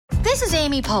This is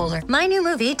Amy Poehler. My new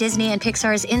movie, Disney and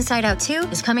Pixar's Inside Out 2,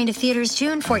 is coming to theaters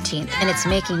June 14th, and it's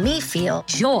making me feel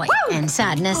joy and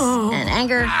sadness and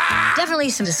anger, definitely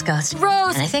some disgust,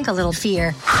 Rose, and I think a little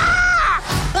fear.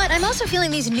 But I'm also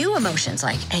feeling these new emotions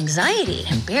like anxiety,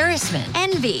 embarrassment,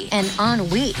 envy, and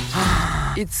ennui.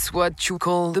 It's what you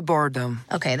call the boredom.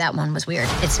 Okay, that one was weird.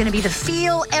 It's gonna be the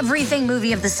feel everything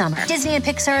movie of the summer. Disney and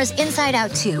Pixar's Inside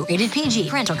Out 2, rated PG.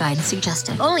 Parental guidance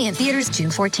suggested. Only in theaters June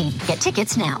 14th. Get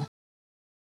tickets now.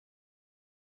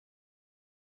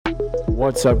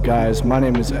 What's up, guys? My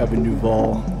name is Evan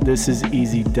Duvall. This is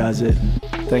Easy Does It.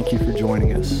 Thank you for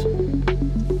joining us.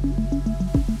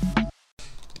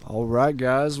 All right,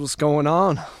 guys, what's going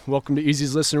on? Welcome to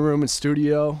Easy's Listening Room and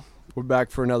Studio. We're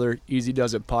back for another Easy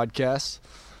Does It podcast.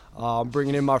 I'm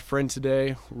bringing in my friend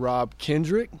today, Rob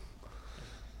Kendrick.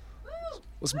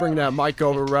 Let's bring that mic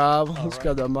over, Rob. Let's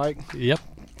grab that mic. Yep.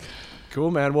 Cool,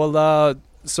 man. Well,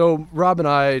 so Rob and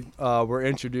I were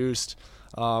introduced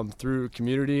through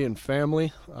community and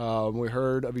family. We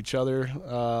heard of each other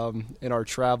in our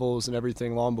travels and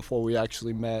everything long before we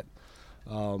actually met.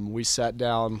 We sat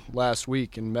down last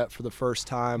week and met for the first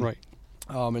time, right.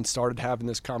 And started having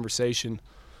this conversation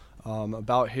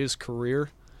about his career.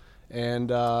 And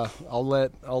I'll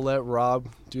let Rob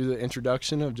do the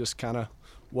introduction of just kind of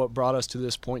what brought us to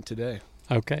this point today.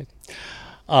 Okay.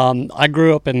 I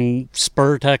grew up in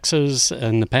Spur, Texas,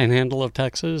 and the Panhandle of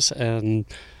Texas, and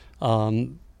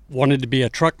wanted to be a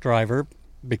truck driver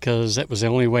because it was the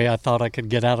only way I thought I could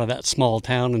get out of that small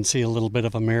town and see a little bit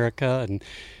of America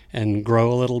and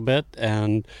grow a little bit.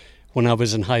 And when I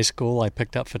was in high school, I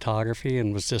picked up photography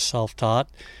and was just self-taught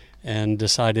and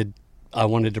decided I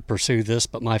wanted to pursue this,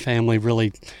 but my family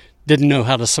really didn't know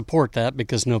how to support that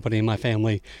because nobody in my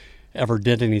family ever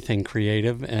did anything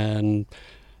creative. And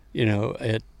you know,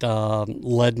 it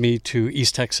led me to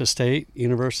East Texas State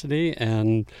University,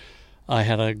 and I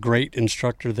had a great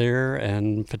instructor there,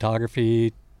 and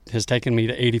photography has taken me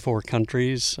to 84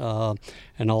 countries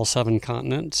and all 7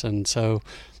 continents, and so a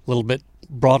little bit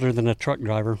broader than a truck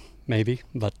driver maybe,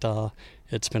 but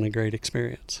it's been a great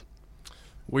experience.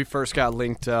 We first got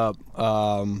linked up.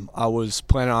 I was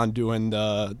planning on doing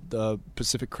the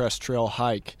Pacific Crest Trail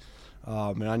hike,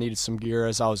 and I needed some gear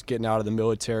as I was getting out of the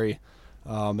military.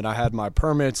 And I had my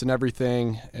permits and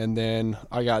everything, and then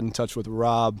I got in touch with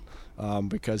Rob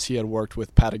because he had worked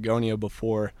with Patagonia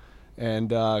before and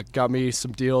got me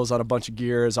some deals on a bunch of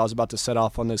gears. I was about to set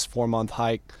off on this 4-month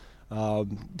hike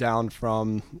down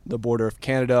from the border of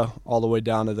Canada all the way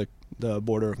down to the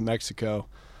border of Mexico,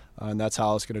 and that's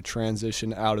how I was going to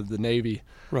transition out of the Navy.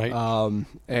 Right.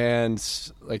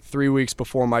 And like 3 weeks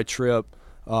before my trip,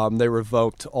 they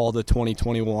revoked all the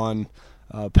 2021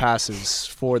 passes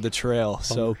for the trail.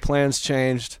 So plans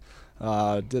changed,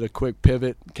 did a quick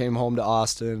pivot, came home to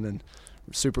Austin, and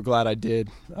super glad I did.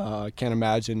 I can't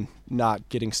imagine not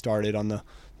getting started on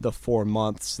the 4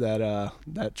 months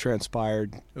that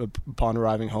transpired upon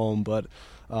arriving home, but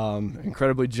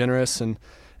incredibly generous. And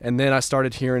then I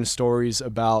started hearing stories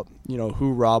about, you know,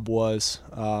 who Rob was.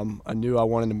 I knew I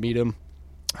wanted to meet him,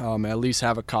 at least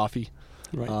have a coffee.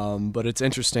 Right. But it's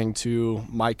interesting to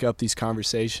mic up these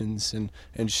conversations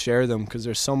and share them because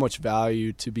there's so much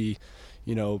value to be,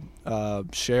 you know,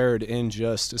 shared in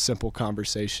just a simple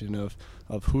conversation of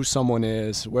who someone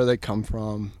is, where they come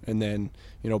from, and then,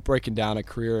 you know, breaking down a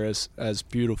career as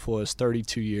beautiful as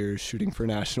 32 years shooting for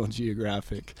National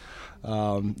Geographic.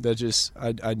 I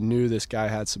knew this guy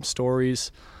had some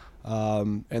stories.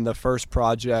 And the first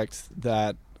project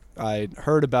that I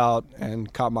heard about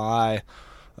and caught my eye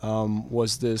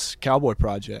was this cowboy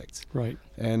project. Right.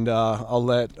 And I'll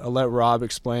let Rob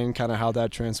explain kind of how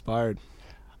that transpired.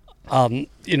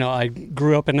 You know, I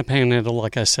grew up in the Panhandle,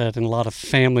 like I said, and a lot of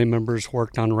family members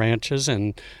worked on ranches,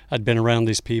 and I'd been around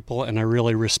these people, and I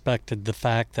really respected the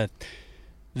fact that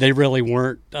they really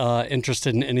weren't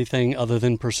interested in anything other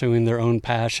than pursuing their own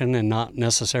passion and not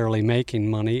necessarily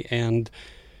making money and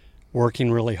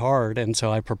working really hard. And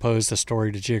so I proposed a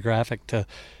story to Geographic to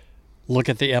look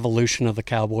at the evolution of the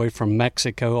cowboy from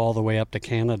Mexico all the way up to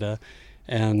Canada,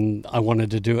 and I wanted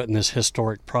to do it in this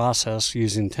historic process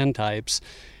using tintypes,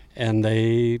 and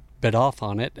they bid off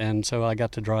on it, and so I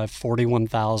got to drive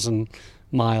 41,000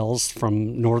 miles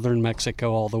from northern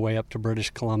Mexico all the way up to British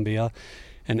Columbia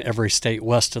and every state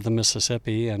west of the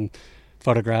Mississippi, and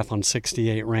photograph on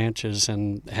 68 ranches,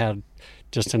 and had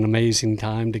just an amazing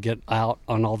time to get out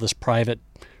on all this private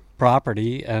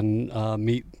property and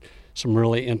meet some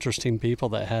really interesting people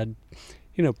that had,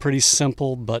 you know, pretty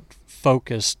simple but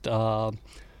focused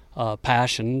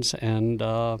passions, and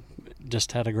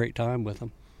just had a great time with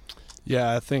them.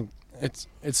 Yeah, I think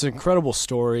it's an incredible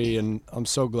story, and I'm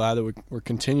so glad that we're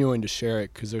continuing to share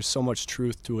it because there's so much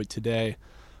truth to it today.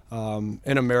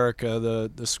 In America, the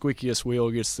squeakiest wheel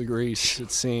gets the grease,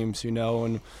 it seems,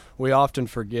 and we often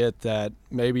forget that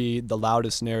maybe the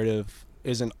loudest narrative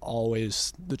isn't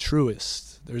always the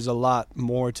truest. There's a lot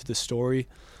more to the story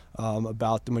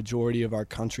about the majority of our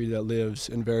country that lives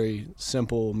in very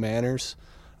simple manners,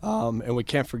 and we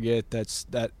can't forget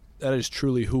that is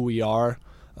truly who we are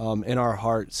in our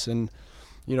hearts. And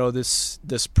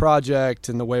this project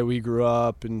and the way we grew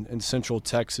up in Central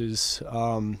Texas,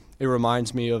 it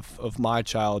reminds me of my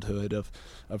childhood,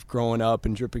 of growing up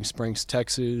in Dripping Springs,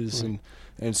 Texas,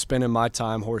 and spending my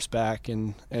time horseback,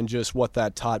 and just what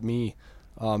that taught me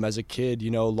as a kid.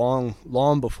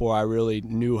 Long before I really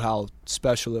knew how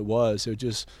special it was. It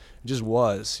just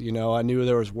was. I knew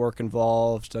there was work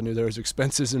involved. I knew there was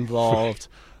expenses involved.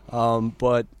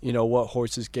 But what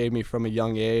horses gave me from a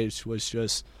young age was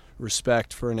just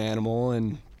respect for an animal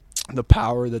and the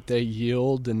power that they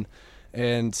yield,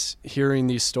 and hearing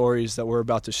these stories that we're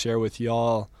about to share with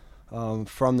y'all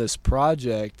from this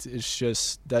project is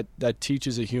just that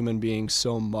teaches a human being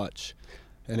so much,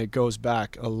 and it goes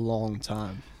back a long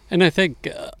time. And I think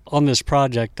on this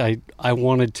project I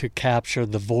wanted to capture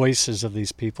the voices of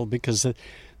these people because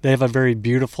they have a very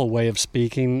beautiful way of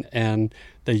speaking, and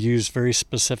they use very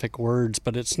specific words,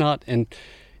 but it's not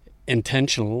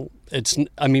intentional. It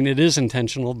is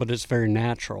intentional, but it's very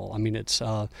natural. It's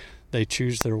they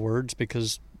choose their words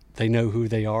because they know who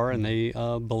they are and they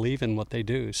believe in what they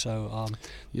do. So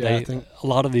I think a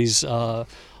lot of these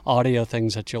audio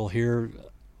things that you'll hear,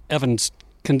 Evan's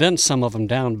condensed some of them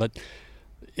down, but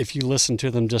if you listen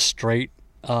to them just straight,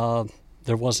 there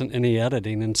wasn't any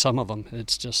editing in some of them.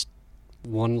 It's just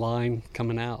one line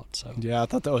coming out. So yeah, I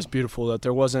thought that was beautiful that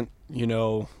there wasn't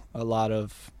a lot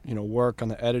of work on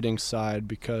the editing side,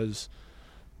 because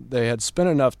they had spent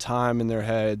enough time in their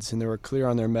heads and they were clear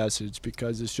on their message,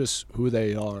 because it's just who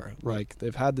they are. Like,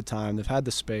 they've had the time, they've had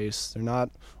the space, they're not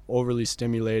overly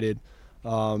stimulated,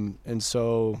 and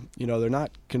so they're not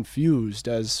confused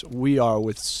as we are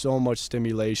with so much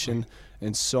stimulation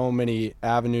and so many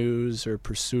avenues or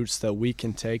pursuits that we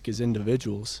can take as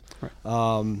individuals.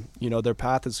 Right. Their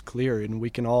path is clear, and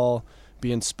we can all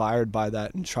be inspired by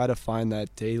that and try to find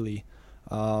that daily.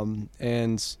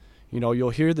 And you'll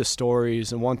hear the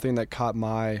stories, and one thing that caught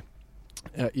my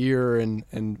ear and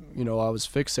I was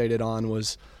fixated on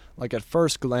was, like, at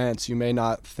first glance you may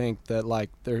not think that like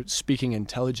they're speaking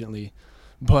intelligently,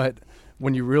 but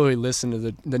when you really listen to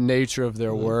the nature of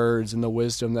their words and the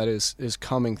wisdom that is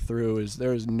coming through,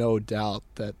 there is no doubt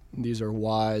that these are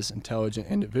wise, intelligent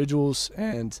individuals,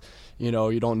 and you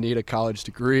don't need a college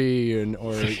degree or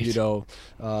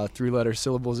 3-letter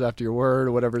syllables after your word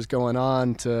or whatever's going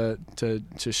on to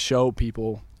show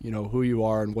people who you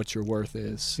are and what your worth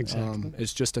is. Exactly.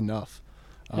 It's just enough.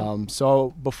 Yeah.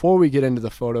 So before we get into the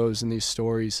photos and these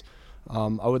stories,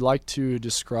 I would like to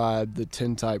describe the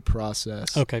tintype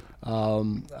process. Okay.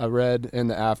 I read in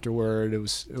the afterword it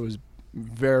was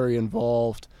very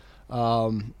involved,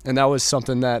 and that was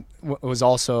something that was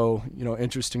also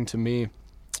interesting to me,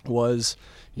 was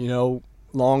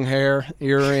long hair,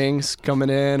 earrings, coming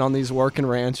in on these working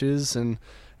ranches and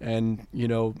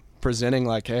presenting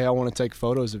like, hey, I want to take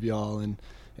photos of y'all, and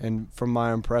from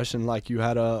my impression, like, you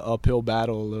had a uphill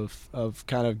battle of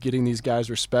kind of getting these guys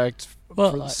respect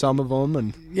for some of them.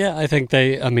 And yeah, I think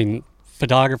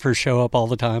photographers show up all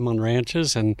the time on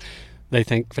ranches, and they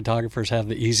think photographers have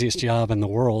the easiest job in the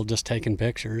world, just taking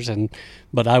pictures.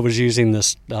 But I was using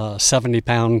this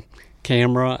 70-pound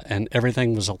camera, and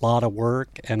everything was a lot of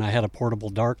work, and I had a portable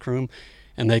darkroom,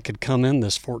 and they could come in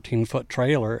this 14-foot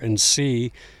trailer and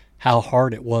see how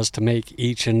hard it was to make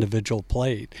each individual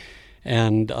plate.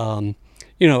 And, on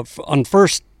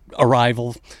first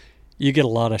arrival, you get a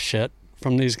lot of shit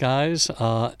from these guys,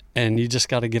 and you just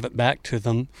got to give it back to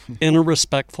them in a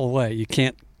respectful way. You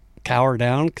can't cower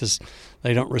down because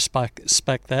they don't respect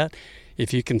that.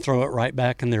 If you can throw it right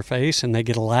back in their face and they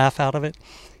get a laugh out of it,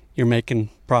 you're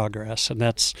making progress. And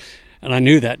I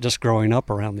knew that just growing up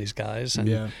around these guys.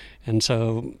 And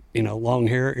so, long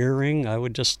hair, earring, I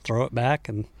would just throw it back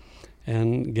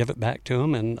and give it back to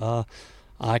them. And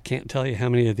I can't tell you how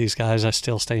many of these guys I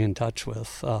still stay in touch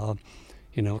with.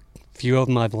 Few of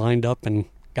them I've lined up and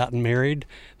gotten married.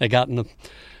 They got in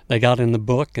the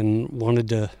book and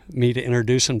wanted me to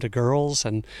introduce them to girls.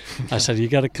 And I said, you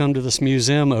got to come to this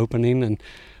museum opening. And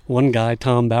one guy,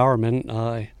 Tom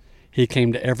Bowerman, he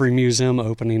came to every museum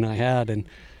opening I had, and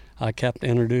I kept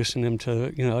introducing him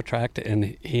to, attract it.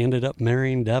 And he ended up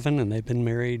marrying Devin, and they've been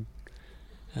married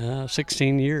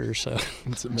 16 years. So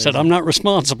said, I'm not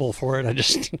responsible for it. I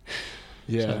just...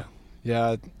 Yeah. So.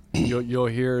 Yeah, you'll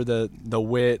hear the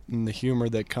wit and the humor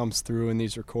that comes through in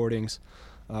these recordings,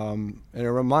 and it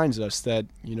reminds us that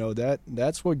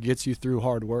that's what gets you through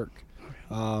hard work.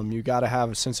 You got to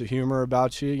have a sense of humor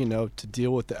about you, to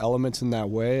deal with the elements in that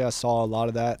way. I saw a lot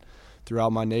of that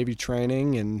throughout my Navy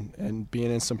training and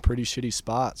being in some pretty shitty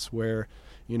spots where,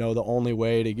 the only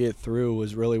way to get through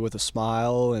was really with a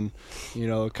smile and,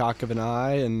 a cock of an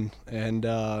eye and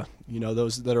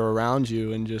those that are around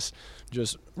you and just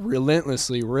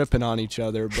relentlessly ripping on each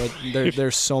other. But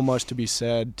there's so much to be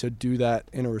said to do that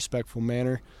in a respectful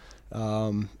manner.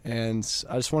 And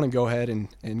I just want to go ahead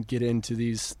and get into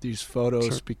these photos.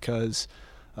 Sure. Because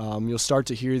you'll start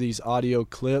to hear these audio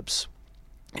clips,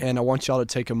 and I want y'all to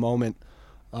take a moment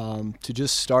to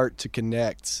just start to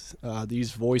connect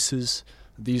these voices,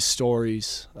 these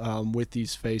stories with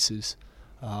these faces.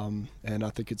 And I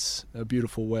think it's a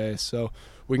beautiful way. So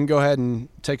we can go ahead and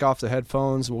take off the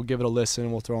headphones. We'll give it a listen,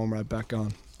 and we'll throw them right back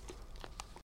on.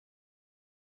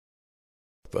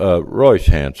 Royce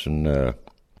Hanson is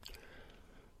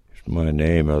my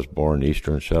name. I was born in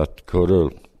eastern South Dakota,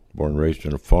 born and raised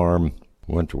on a farm.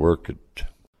 Went to work at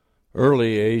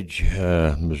early age,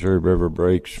 Missouri River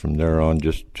Breaks. From there on,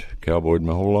 just cowboyed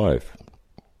my whole life.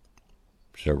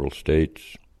 Several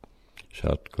states,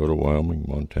 South Dakota, Wyoming,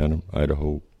 Montana,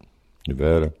 Idaho,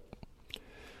 Nevada.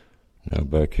 Now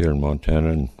back here in Montana,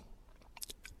 and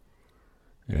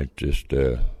it's just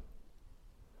a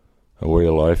way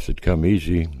of life that come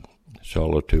easy,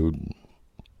 solitude,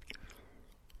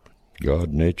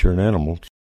 God, nature, and animals.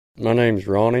 My name's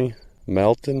Ronnie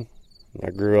Melton. I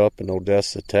grew up in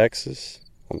Odessa, Texas,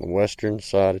 on the western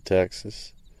side of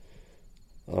Texas.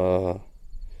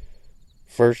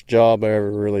 First job I ever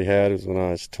really had was when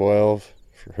I was 12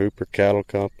 for Hooper Cattle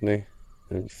Company,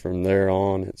 and from there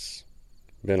on it's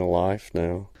been a life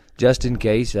now. Justin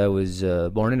Case. I was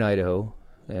born in Idaho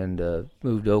and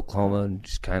moved to Oklahoma and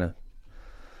just kind of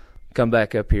come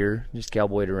back up here, just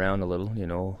cowboyed around a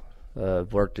little,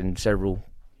 worked in several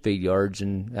feed yards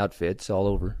and outfits all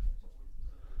over.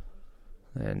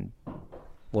 And,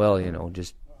 well,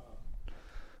 just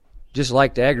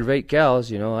like to aggravate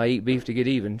cows, I eat beef to get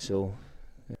even, so.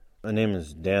 My name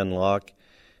is Dan Locke,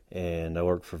 and I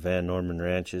work for Van Norman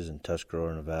Ranches in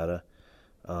Tuscarora, Nevada.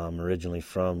 I'm originally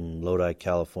from Lodi,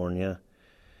 California,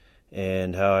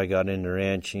 and how I got into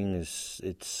ranching is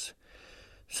it's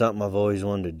something I've always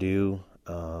wanted to do.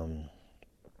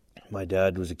 My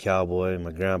dad was a cowboy, and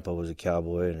my grandpa was a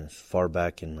cowboy, and as far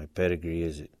back in my pedigree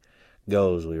as it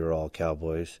goes, we were all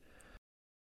cowboys.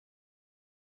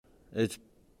 It's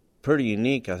pretty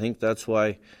unique. I think that's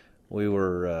why we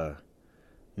were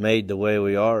made the way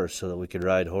we are, so that we could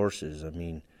ride horses. I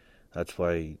mean, that's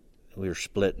why we were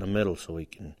split in the middle, so we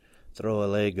can throw a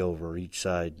leg over each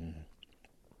side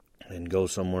and go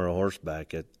somewhere on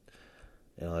horseback.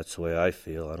 That's the way I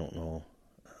feel. I don't know.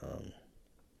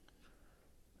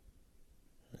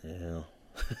 That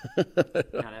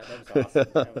was awesome.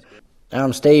 That was good.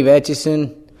 I'm Steve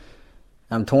Etchison.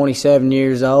 I'm 27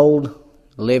 years old.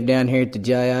 Live down here at the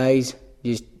JAs,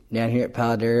 just down here at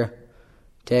Paldera,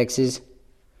 Texas.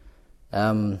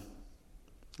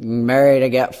 Married. I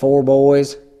got 4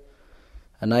 boys,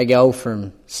 and they go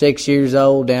from 6 years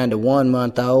old down to 1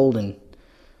 month old, and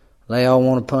they all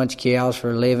want to punch cows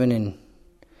for a living, and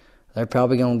they're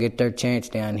probably going to get their chance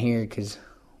down here because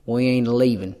we ain't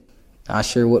leaving. I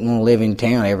sure wouldn't want to live in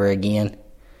town ever again.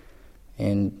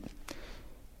 And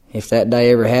if that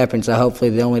day ever happens,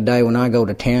 hopefully the only day when I go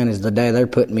to town is the day they're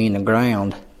putting me in the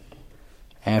ground.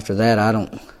 After that, I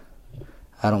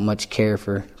don't much care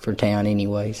for town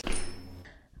anyways.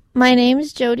 My name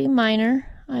is Jody Miner.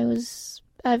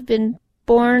 I've been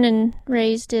born and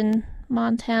raised in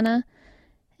Montana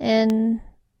and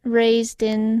raised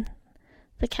in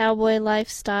the cowboy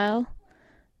lifestyle.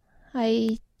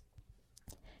 I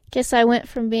guess I went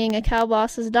from being a cow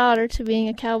boss's daughter to being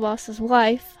a cow boss's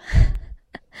wife.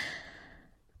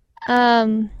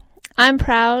 I'm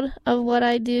proud of what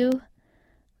I do.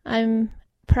 I'm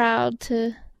proud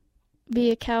to be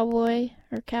a cowboy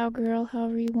or cowgirl,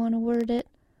 however you want to word it.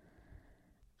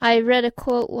 I read a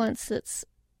quote once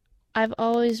I've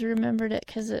always remembered it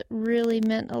because it really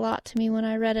meant a lot to me when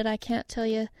I read it. I can't tell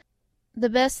you. The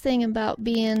best thing about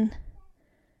being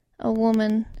a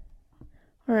woman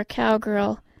or a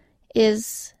cowgirl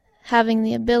is having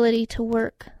the ability to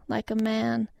work like a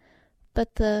man,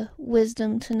 but the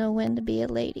wisdom to know when to be a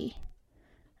lady.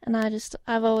 And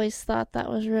I've always thought that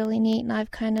was really neat, and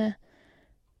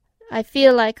I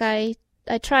feel like I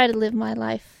try to live my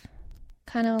life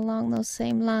kind of along those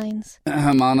same lines.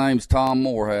 My name's Tom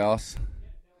Morehouse,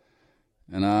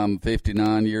 and I'm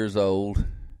 59 years old,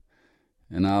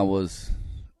 and I was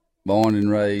born and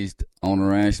raised on a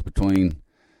ranch between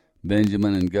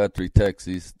Benjamin and Guthrie,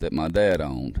 Texas, that my dad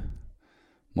owned,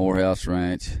 Morehouse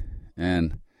Ranch,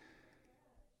 and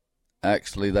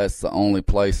actually that's the only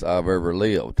place I've ever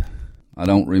lived. I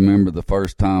don't remember the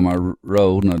first time I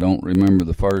rode, and I don't remember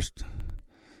the first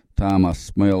time I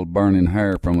smelled burning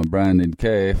hair from a branded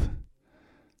calf,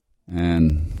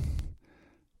 and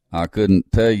I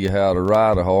couldn't tell you how to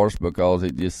ride a horse because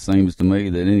it just seems to me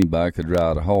that anybody could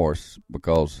ride a horse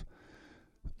because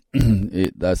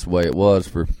that's the way it was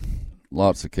for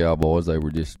lots of cowboys. They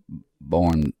were just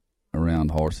born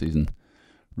around horses and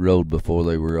rode before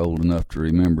they were old enough to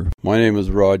remember. My name is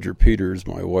Roger Peters.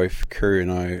 My wife Carrie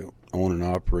and I own and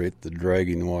operate the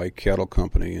Dragging Y Cattle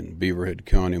Company in Beaverhead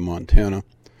County, Montana.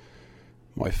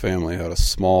 My family had a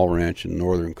small ranch in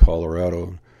northern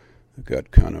Colorado. It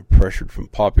got kind of pressured from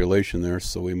population there,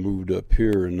 so we moved up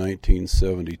here in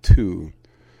 1972.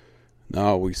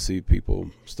 Now we see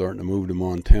people starting to move to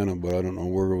Montana, but I don't know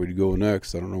where we'd go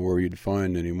next. I don't know where you'd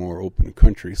find any more open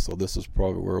country, so this is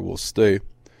probably where we'll stay.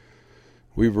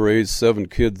 We've raised 7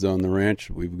 kids on the ranch.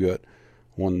 We've got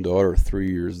one daughter 3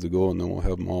 years to go, and then we'll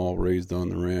have them all raised on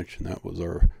the ranch, and that was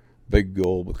our big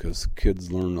goal because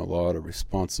kids learn a lot of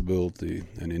responsibility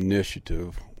and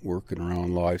initiative working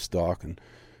around livestock and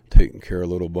taking care of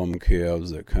little bum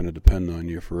calves that kind of depend on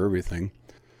you for everything.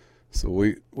 So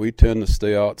we tend to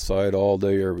stay outside all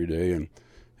day, every day, and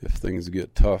if things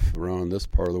get tough around this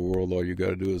part of the world, all you got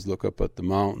to do is look up at the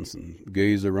mountains and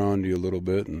gaze around you a little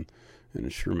bit, and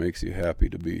it sure makes you happy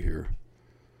to be here.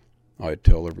 I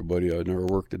tell everybody I've never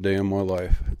worked a day in my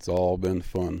life. It's all been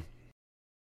fun.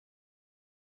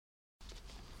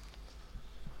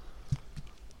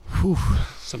 Whew.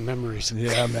 Some memories.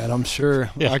 Yeah, man, I'm sure.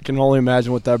 Yeah. I can only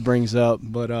imagine what that brings up,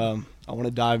 but I want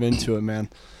to dive into it, man.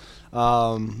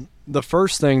 The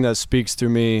first thing that speaks to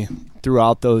me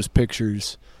throughout those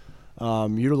pictures,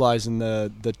 utilizing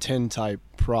the tintype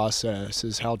process,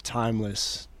 is how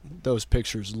timeless those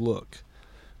pictures look.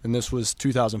 And this was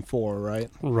 2004, right?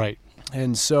 Right.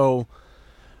 And so,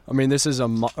 I mean, this is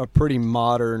a pretty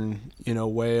modern,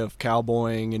 way of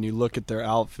cowboying, and you look at their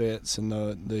outfits and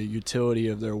the utility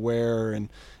of their wear, and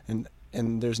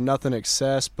there's nothing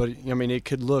excess, but I mean, it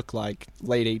could look like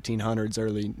late 1800s,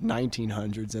 early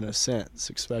 1900s in a sense,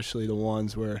 especially the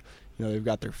ones where, they've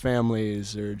got their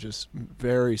families. They're just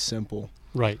very simple.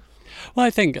 Right. Well,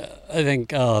 I think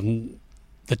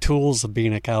the tools of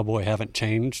being a cowboy haven't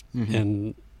changed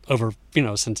in over,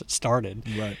 since it started.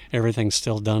 Right. Everything's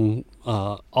still done.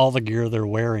 All the gear they're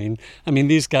wearing. I mean,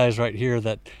 these guys right here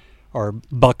that are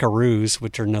buckaroos,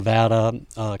 which are Nevada,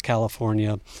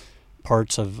 California,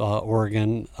 parts of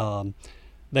Oregon,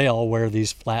 they all wear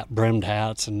these flat-brimmed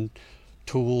hats and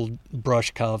tooled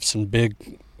brush cuffs and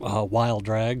big wild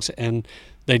drags, and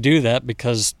they do that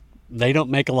because they don't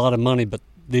make a lot of money, but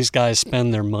these guys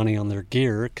spend their money on their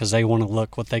gear because they want to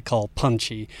look what they call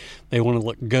punchy. They want to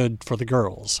look good for the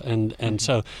girls, and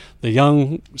so the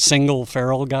young single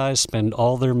feral guys spend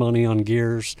all their money on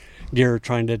gear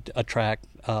trying to attract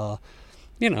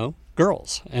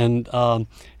girls, and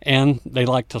they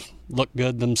like to look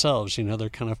good themselves. They're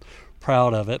kind of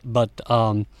proud of it, but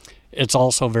it's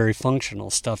also very functional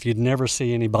stuff. You'd never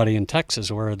see anybody in Texas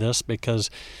wear this because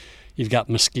you've got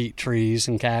mesquite trees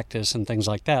and cactus and things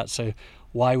like that. So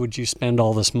why would you spend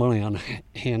all this money on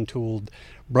hand-tooled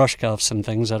brush cuffs and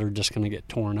things that are just going to get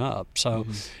torn up? So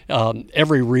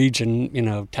every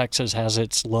region, Texas has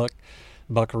its look.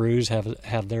 Buckaroos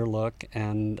have their look,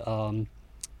 and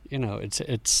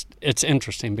it's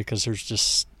interesting because there's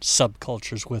just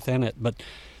subcultures within it. But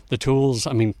the tools,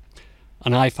 I mean,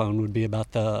 an iPhone would be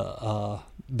about the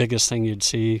biggest thing you'd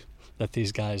see that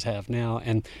these guys have now,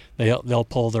 and they'll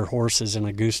pull their horses in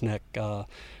a gooseneck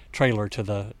trailer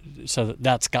so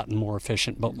that's gotten more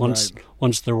efficient. But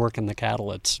once they're working the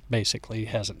cattle, it's basically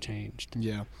hasn't changed.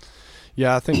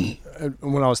 Yeah, I think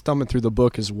when I was thumbing through the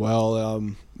book as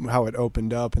well, how it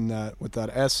opened up with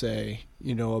that essay,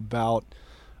 about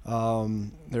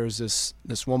there's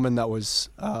this woman that was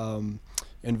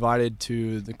invited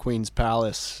to the Queen's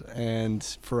Palace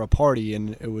and for a party,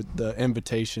 and the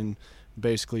invitation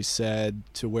basically said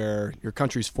to wear your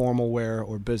country's formal wear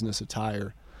or business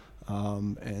attire.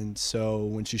 And so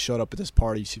when she showed up at this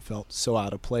party, she felt so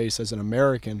out of place as an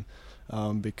American,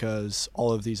 because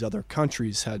all of these other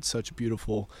countries had such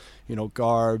beautiful,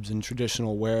 garbs and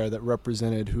traditional wear that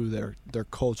represented who their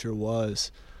culture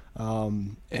was.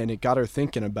 And it got her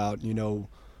thinking about,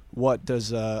 what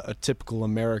does a typical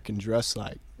American dress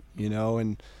like,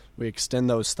 and we extend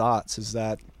those thoughts. Is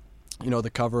that, the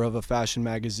cover of a fashion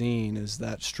magazine? Is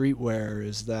that streetwear?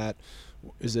 Is that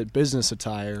is it business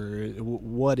attire?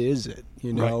 What is it?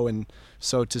 You know, Right. and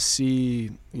so to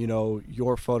see, you know,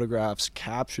 your photographs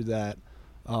capture that,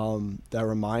 that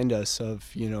remind us of,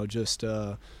 you know, just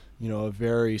you know, a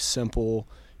very simple,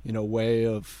 you know, way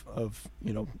of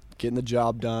you know, getting the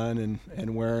job done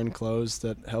and wearing clothes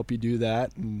that help you do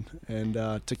that, and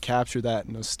to capture that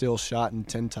in a still shot in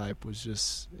tintype was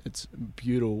just, it's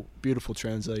beautiful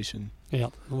translation. Yeah,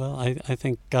 well, I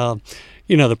think,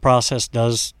 you know, the process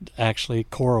does actually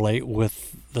correlate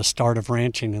with the start of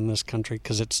ranching in this country,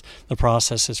 because the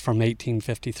process is from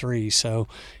 1853, so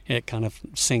it kind of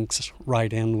syncs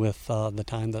right in with the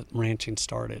time that ranching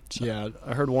started. So. Yeah,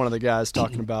 I heard one of the guys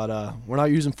talking about, we're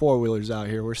not using four-wheelers out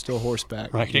here, we're still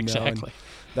horseback. Right, you know, exactly.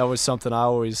 and that was something I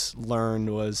always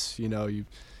learned was, you know, you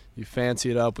fancy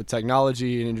it up with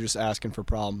technology and you're just asking for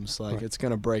problems. Like, Right. it's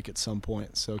going to break at some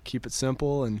point. So keep it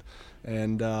simple, and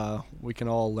we can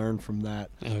all learn from that.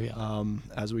 Oh, yeah.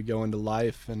 As we go into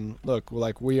life. And look,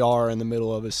 like, we are in the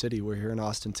middle of a city. We're here in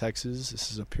Austin, Texas.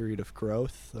 This is a period of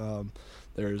growth.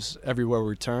 There's everywhere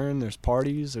we turn, there's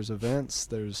parties, there's events,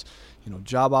 there's, you know,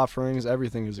 job offerings,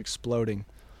 everything is exploding.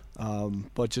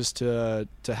 But just to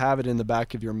have it in the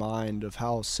back of your mind of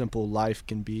how simple life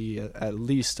can be, at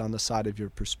least on the side of your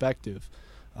perspective,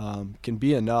 can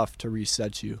be enough to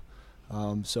reset you.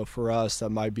 So for us, that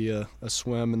might be a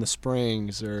swim in the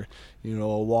springs, or, you know,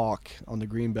 a walk on the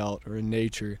Greenbelt or in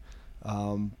nature.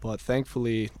 But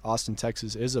thankfully, Austin,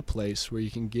 Texas is a place where you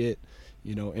can get,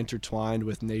 you know, intertwined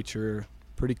with nature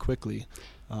pretty quickly,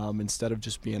 instead of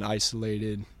just being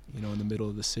isolated, you know, in the middle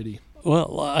of the city.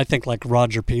 Well, I think, like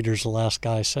Roger Peters, the last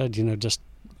guy, said, you know, just,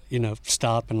 you know,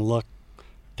 stop and look,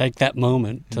 take that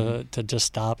moment to just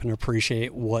stop and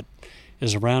appreciate what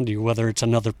is around you, whether it's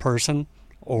another person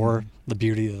or the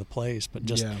beauty of the place, but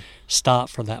just stop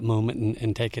for that moment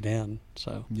and take it in.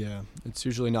 So yeah, it's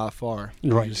usually not far.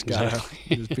 Right, You just gotta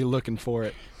exactly. just be looking for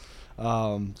it.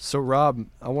 So Rob,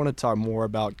 I want to talk more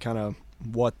about kind of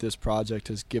what this project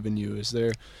has given you. Is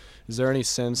there any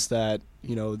sense that,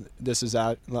 you know, this is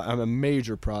a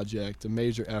major project, a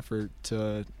major effort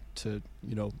to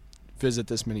you know, visit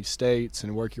this many states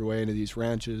and work your way into these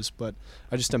ranches, but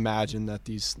I just imagine that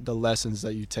the lessons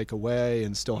that you take away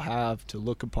and still have to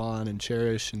look upon and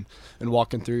cherish, and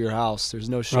walking through your house, there's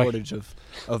no shortage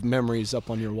of memories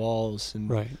up on your walls, and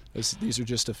these are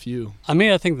just a few. I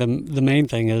mean, I think the main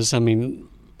thing is, I mean,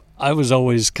 I was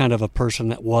always kind of a person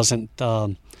that wasn't,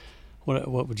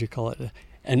 what would you call it,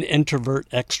 an introvert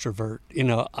extrovert. You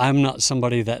know, I'm not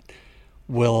somebody that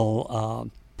will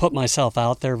put myself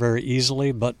out there very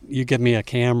easily, but you give me a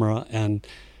camera and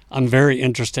I'm very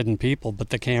interested in people, but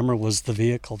the camera was the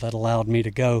vehicle that allowed me to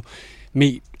go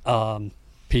meet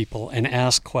people and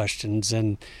ask questions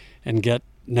and get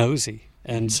nosy.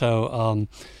 And so,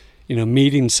 you know,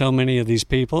 meeting so many of these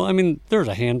people, I mean, there's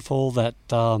a handful that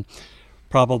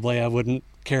probably I wouldn't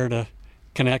care to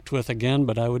connect with again,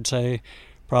 but I would say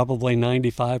probably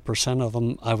 95% of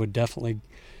them I would definitely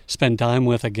spend time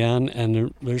with again.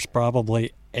 And there's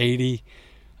probably 80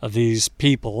 of these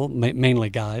people, mainly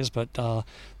guys, but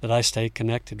that I stay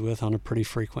connected with on a pretty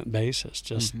frequent basis.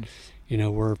 Just, you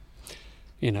know, we're,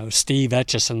 you know, Steve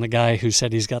Etchison, the guy who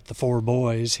said he's got the 4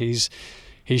 boys,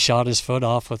 he shot his foot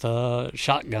off with a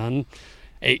shotgun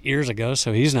 8 years ago,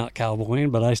 so he's not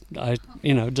cowboying, but I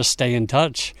you know, just stay in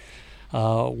touch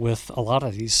with a lot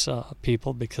of these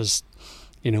people because,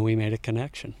 you know, we made a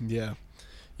connection. Yeah,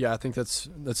 I think that's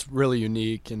really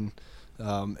unique and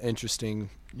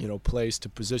interesting, you know, place to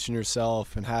position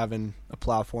yourself, and having a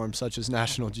platform such as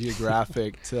National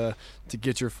Geographic to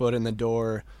get your foot in the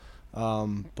door.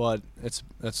 But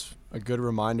that's a good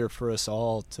reminder for us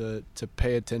all to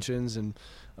pay attention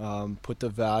and put the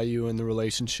value in the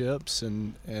relationships,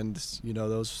 and you know,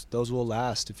 those will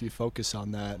last if you focus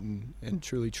on that and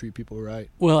truly treat people right.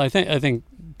 Well, I think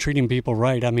treating people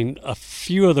right, I mean, a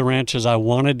few of the ranches I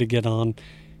wanted to get on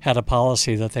had a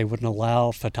policy that they wouldn't allow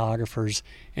photographers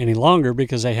any longer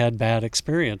because they had bad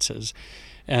experiences.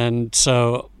 And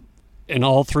so in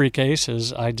all 3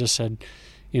 cases, I just said,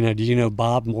 you know, do you know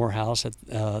Bob Morehouse at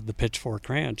the Pitchfork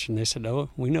Ranch? And they said, oh,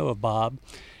 we know of Bob.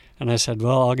 And I said,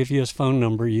 well, I'll give you his phone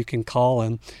number. You can call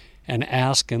him and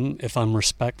ask him if I'm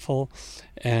respectful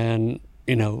and,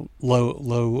 you know,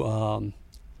 low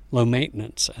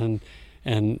maintenance, and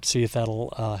see if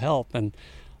that'll help. And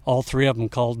all 3 of them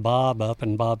called Bob up,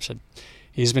 and Bob said,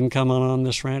 he's been coming on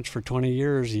this ranch for 20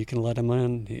 years. You can let him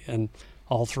in. And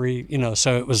all 3, you know,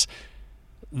 so it was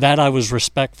that I was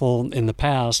respectful in the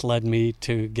past led me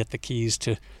to get the keys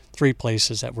to 3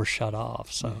 places that were shut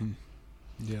off. So,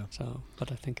 Yeah. So,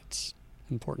 but I think it's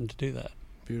important to do that.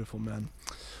 Beautiful, man.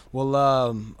 Well,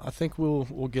 I think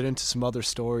we'll get into some other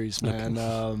stories, man.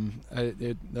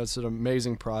 That's an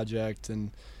amazing project,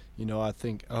 and I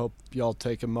hope y'all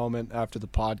take a moment after the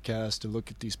podcast to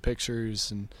look at these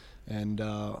pictures, and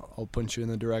I'll point you in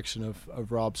the direction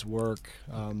of Rob's work.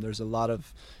 There's a lot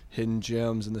of hidden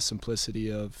gems in the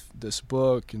simplicity of this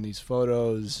book and these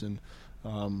photos, and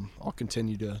I'll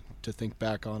continue to think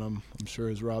back on them, I'm sure,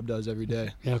 as Rob does every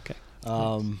day. Okay.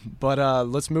 But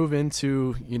let's move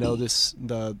into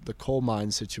the coal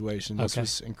mine situation. This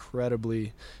was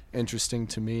incredibly interesting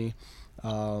to me,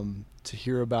 to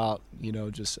hear about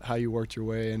just how you worked your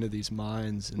way into these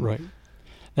mines. And right.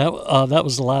 That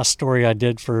was the last story I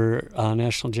did for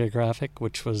National Geographic,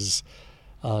 which was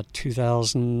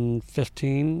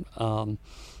 2015,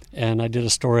 and I did a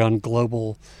story on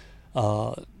global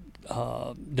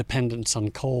dependence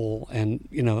on coal, and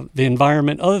the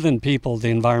environment. Other than people, the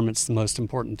environment's the most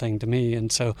important thing to me,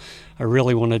 and so I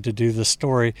really wanted to do this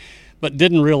story, but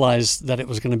didn't realize that it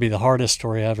was going to be the hardest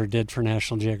story I ever did for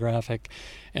National Geographic,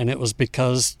 and it was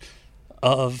because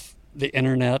of the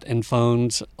internet and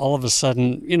phones. All of a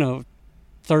sudden,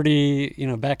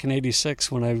 back in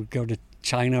 '86 when I would go to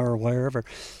China or wherever,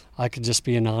 I could just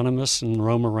be anonymous and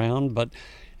roam around, but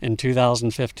in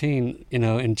 2015,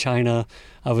 in China,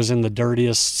 I was in the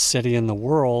dirtiest city in the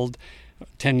world,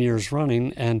 10 years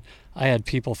running, and I had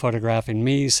people photographing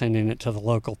me, sending it to the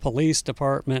local police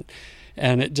department,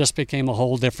 and it just became a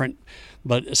whole different.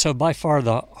 But so by far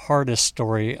the hardest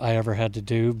story I ever had to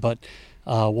do, but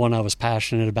one I was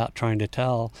passionate about trying to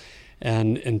tell.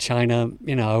 And in China,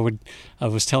 I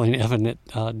was telling Evan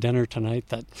at dinner tonight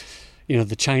that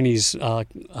the Chinese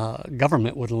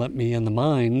government wouldn't let me in the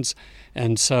mines.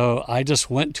 And so I just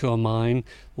went to a mine,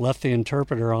 left the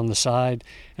interpreter on the side,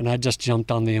 and I just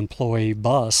jumped on the employee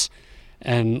bus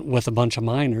and with a bunch of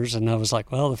miners. And I was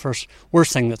like, well, the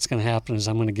worst thing that's going to happen is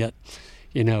I'm going to get,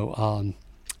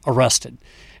 arrested.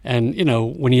 And,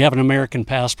 when you have an American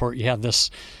passport, you have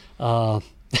this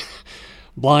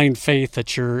blind faith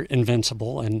that you're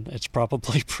invincible, and it's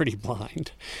probably pretty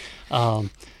blind.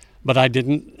 But I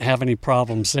didn't have any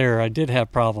problems there. I did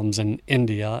have problems in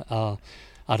India.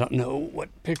 I don't know what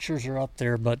pictures are up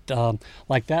there, but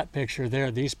like that picture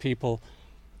there, these people,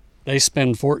 they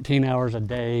spend 14 hours a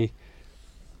day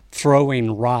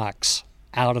throwing rocks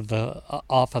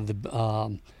off of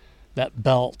that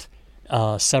belt,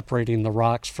 separating the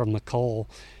rocks from the coal.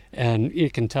 And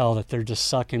you can tell that they're just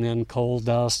sucking in coal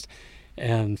dust.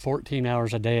 And 14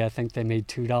 hours a day, I think they made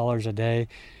 $2 a day.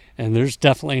 And there's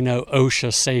definitely no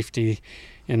OSHA safety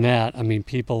in that. I mean,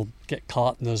 people get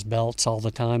caught in those belts all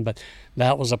the time, but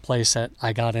that was a place that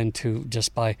I got into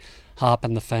just by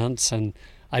hopping the fence, and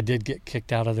I did get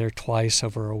kicked out of there twice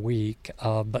over a week,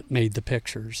 but made the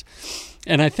pictures.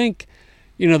 And I think,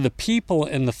 the people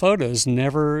in the photos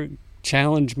never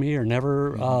challenged me or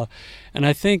never, and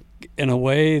I think in a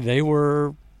way they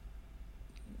were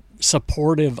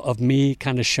supportive of me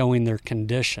kind of showing their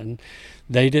condition.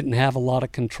 They didn't have a lot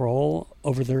of control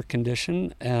over their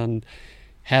condition, and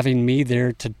having me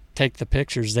there to take the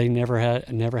pictures, they never had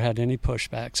any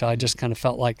pushback. So I just kind of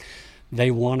felt like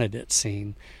they wanted it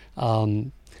seen.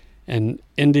 And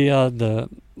India, the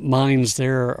mines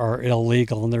there are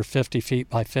illegal, and they're 50 feet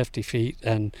by 50 feet,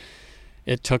 and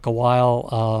it took a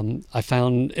while. I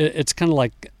found it's kind of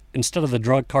like, instead of the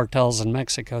drug cartels in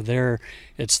Mexico, there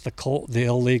it's the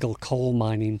illegal coal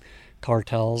mining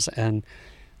cartels, and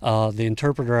the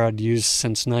interpreter I'd used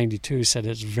since '92 said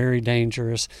it's very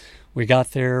dangerous. We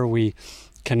got there, we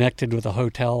connected with a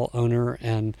hotel owner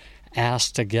and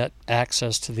asked to get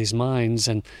access to these mines,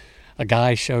 and a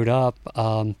guy showed up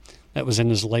that was in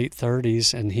his late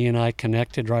 30s, and he and I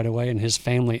connected right away, and his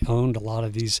family owned a lot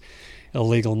of these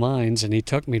illegal mines, and he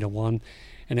took me to one,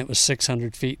 and it was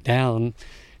 600 feet down.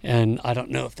 And I don't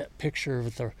know if that picture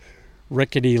with the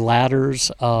rickety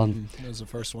ladders, that was the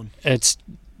first one. It's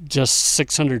just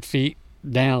 600 feet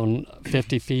down,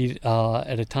 50 feet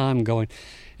at a time going.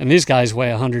 And these guys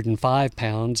weigh 105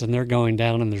 pounds, and they're going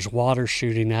down, and there's water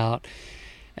shooting out.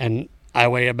 And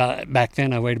back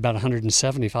then I weighed about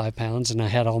 175 pounds, and I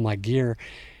had all my gear.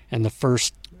 And the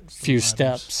first few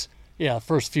steps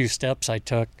I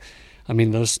took, I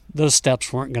mean, those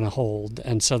steps weren't going to hold.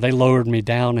 And so they lowered me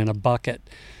down in a bucket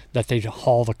that they'd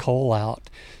haul the coal out.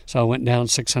 So I went down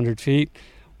 600 feet,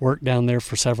 worked down there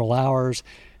for several hours,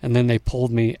 and then they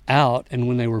pulled me out. And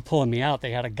when they were pulling me out,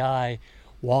 they had a guy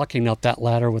walking up that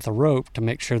ladder with a rope to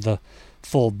make sure the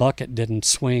full bucket didn't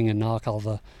swing and knock all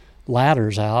the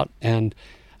ladders out. And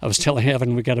I was telling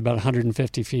Evan, we got about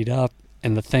 150 feet up,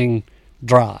 and the thing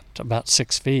dropped about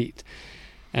 6 feet.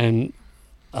 And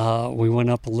we went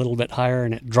up a little bit higher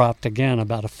and it dropped again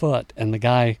about a foot. And the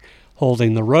guy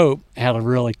holding the rope had a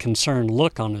really concerned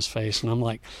look on his face. And I'm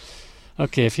like,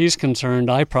 okay, if he's concerned,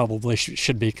 I probably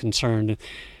should be concerned.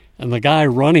 And the guy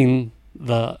running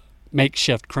the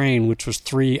makeshift crane, which was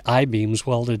 3 I-beams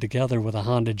welded together with a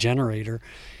Honda generator,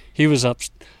 he was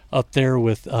up there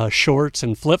with shorts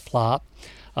and flip-flop,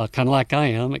 kind of like I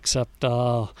am, except,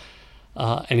 and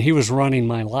he was running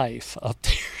my life up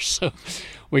there. So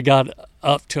we got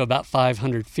up to about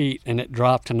 500 feet, and it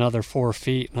dropped another 4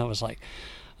 feet, and I was like,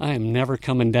 I am never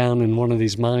coming down in one of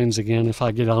these mines again if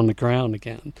I get on the ground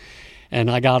again.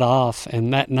 And I got off,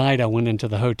 and that night I went into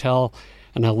the hotel,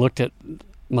 and I looked at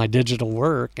my digital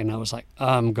work, and I was like,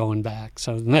 I'm going back.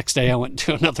 So the next day I went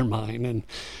to another mine, and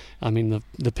I mean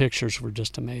the pictures were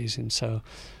just amazing. So,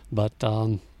 but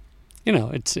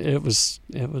it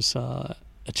was a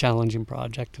challenging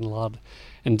project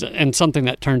and something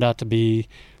that turned out to be,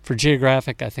 for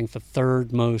Geographic, I think the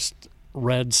 3rd most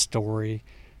read story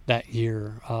that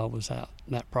year was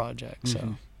that project. So.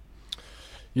 Mm-hmm.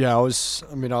 Yeah, I was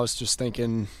just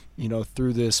thinking,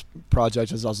 through this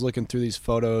project, as I was looking through these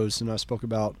photos, and I spoke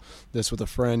about this with a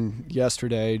friend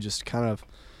yesterday, just kind of,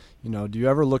 do you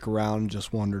ever look around and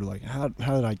just wonder, like, how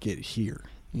did I get here?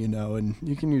 And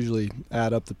you can usually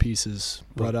add up the pieces,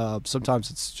 but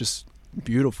sometimes it's just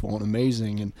beautiful and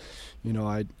amazing. And,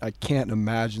 I can't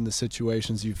imagine the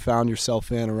situations you've found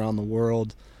yourself in around the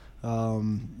world,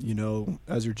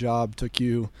 as your job took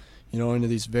you, into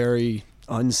these very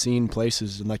unseen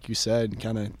places, and like you said,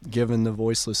 kind of giving the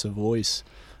voiceless a voice,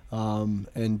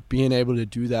 and being able to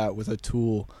do that with a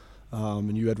tool,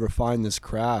 and you had refined this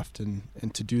craft, and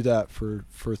to do that for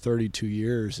 32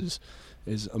 years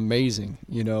is amazing.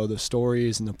 The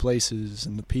stories and the places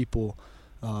and the people,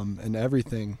 and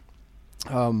everything.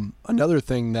 Another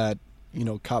thing that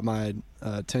caught my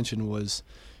attention was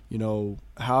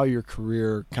how your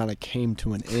career kind of came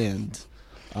to an end.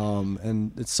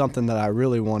 And it's something that I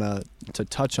really want to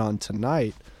touch on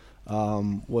tonight,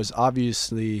 was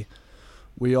obviously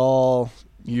we all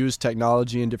use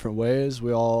technology in different ways.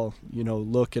 We all,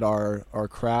 look at our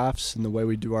crafts and the way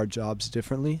we do our jobs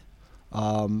differently.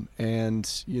 And,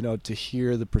 to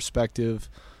hear the perspective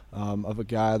of a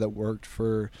guy that worked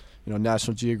for,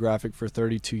 National Geographic for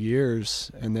 32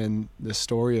 years, and then the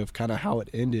story of kind of how it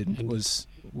ended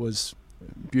was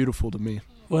beautiful to me.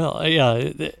 Well,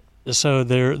 yeah. So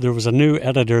there was a new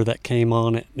editor that came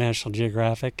on at National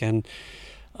Geographic, and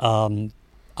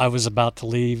I was about to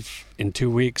leave in 2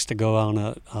 weeks to go on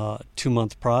a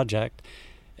 2-month project,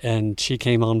 and she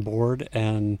came on board,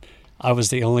 and I was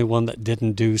the only one that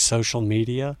didn't do social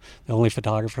media, the only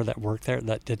photographer that worked there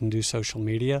that didn't do social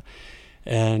media.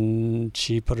 And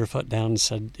she put her foot down and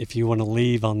said, if you want to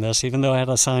leave on this, even though I had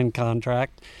a signed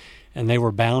contract and they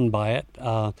were bound by it,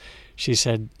 she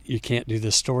said, you can't do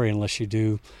this story unless you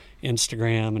do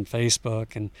Instagram and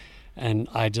Facebook. And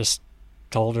I just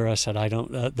told her, I said, I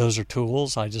don't, those are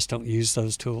tools. I just don't use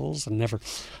those tools. And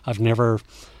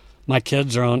my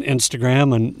kids are on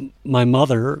Instagram, and my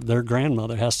mother, their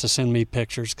grandmother, has to send me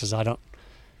pictures because I don't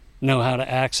know how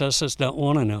to access it, don't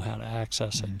want to know how to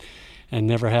access it, and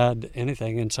never had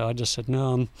anything. And so I just said,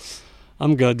 no,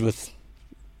 I'm good with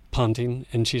punting.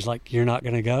 And she's like, you're not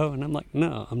going to go? And I'm like,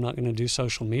 no, I'm not going to do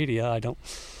social media. I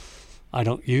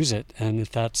don't use it. And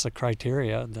if that's the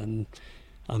criteria, then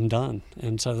I'm done.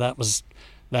 And so that was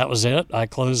it. I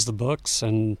closed the books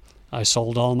and I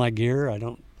sold all my gear.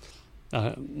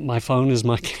 My phone is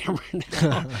my camera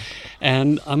now.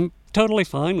 And I'm totally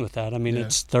fine with that. I mean,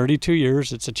 It's 32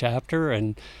 years. It's a chapter,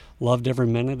 and loved every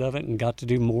minute of it, and got to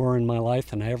do more in my life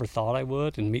than I ever thought I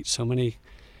would, and meet so many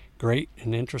great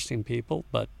and interesting people.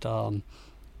 But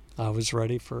I was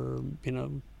ready for,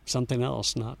 something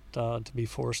else, not to be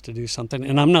forced to do something.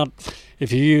 And I'm not,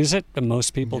 if you use it, and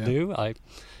most people do,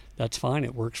 that's fine.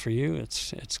 It works for you.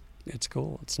 It's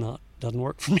cool. Doesn't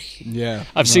work for me. Yeah.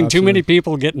 I've seen too many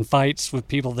people get in fights with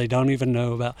people they don't even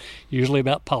know about, usually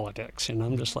about politics. And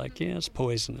I'm just like, it's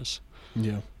poisonous.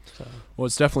 Yeah. So. Well,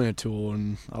 it's definitely a tool.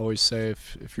 And I always say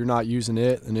if you're not using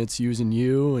it, then it's using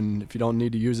you. And if you don't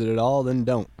need to use it at all, then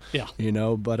don't. Yeah.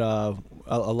 But a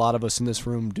lot of us in this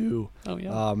room do. Oh,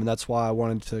 yeah. And that's why I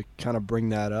wanted to kind of bring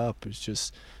that up. It's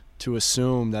just to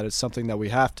assume that it's something that we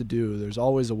have to do. There's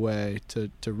always a way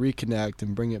to reconnect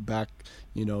and bring it back,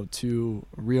 to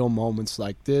real moments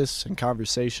like this and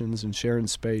conversations and sharing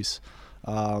space.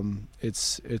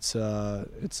 It's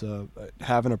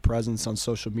having a presence on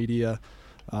social media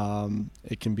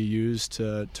It can be used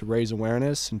to raise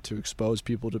awareness and to expose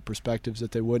people to perspectives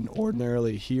that they wouldn't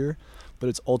ordinarily hear, but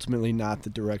it's ultimately not the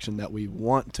direction that we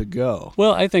want to go.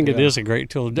 Well, I think it is a great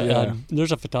tool.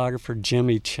 There's a photographer,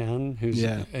 Jimmy Chen, who's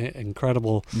an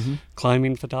incredible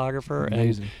climbing photographer.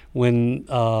 Amazing. And when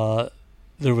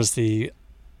there was the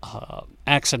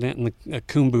accident in the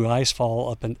Khumbu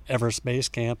icefall up in Everest Base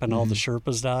Camp and all the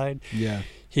Sherpas died,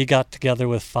 he got together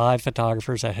with 5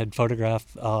 photographers that had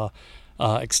photographed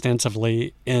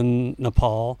extensively in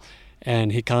Nepal,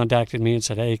 and he contacted me and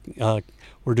said, hey,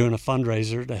 we're doing a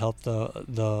fundraiser to help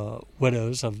the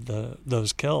widows of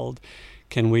those killed.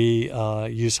 Can we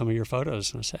use some of your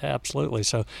photos? And I said, absolutely.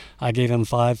 So I gave him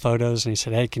 5 photos, and he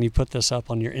said, hey, can you put this up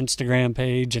on your Instagram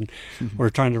page? And we're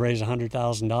trying to raise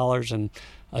 $100,000. And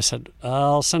I said,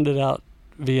 I'll send it out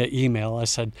via email. I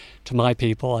said, to my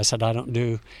people. I said, I don't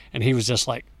do. And he was just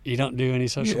like, you don't do any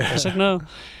social? I said, no.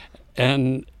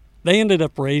 And they ended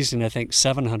up raising, I think,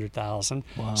 $700,000.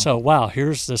 Wow. So,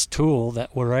 here's this tool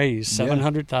that will raise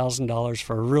 $700,000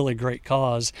 for a really great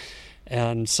cause.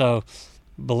 And so,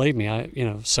 believe me,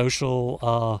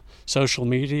 social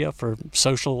media for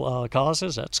social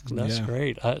causes, that's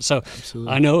great. So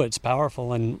absolutely. I know it's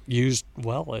powerful and used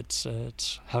well. It's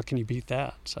how can you beat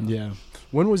that? So. Yeah.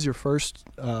 When was your first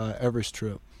Everest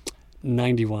trip?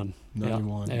 91.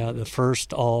 91. Yeah, the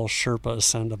first all Sherpa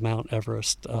ascent of Mount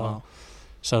Everest. Wow.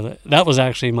 So that was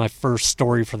actually my first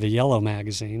story for the Yellow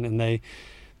magazine, and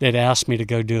they'd asked me to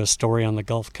go do a story on the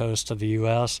Gulf Coast of the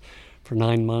U.S. for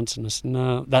 9 months, and I said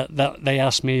no. That they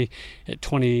asked me at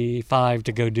 25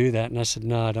 to go do that, and I said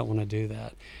no, I don't want to do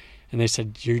that. And they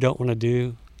said, you don't want to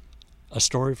do a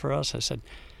story for us? I said,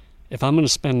 if I'm going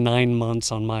to spend 9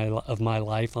 months of my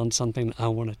life on something, I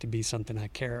want it to be something I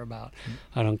care about.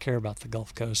 I don't care about the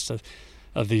Gulf Coast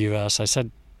of the U.S. I said,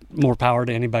 more power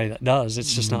to anybody that does.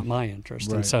 It's just not my interest.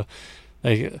 Right. And so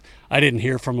I didn't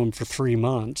hear from him for 3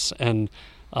 months. And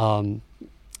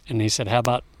he said, how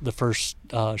about the first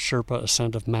Sherpa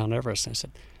ascent of Mount Everest? And I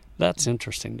said, that's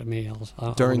interesting to me.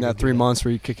 During that 3 months,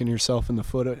 were you kicking yourself in the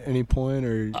foot at any point,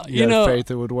 or you had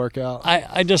faith it would work out?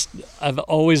 I've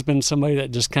always been somebody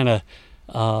that just kind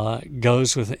of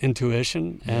goes with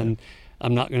intuition, and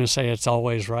I'm not going to say it's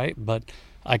always right, but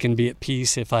I can be at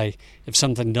peace if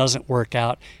something doesn't work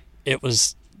out. It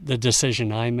was the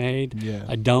decision I made. Yeah.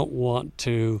 I don't want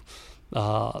to,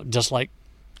 just like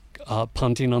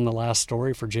punting on the last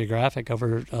story for Geographic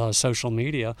over social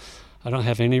media, I don't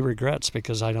have any regrets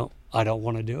because I don't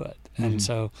want to do it. And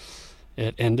so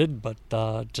it ended, but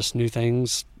just new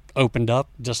things opened up,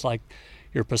 just like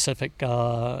your Pacific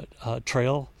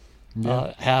Trail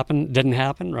didn't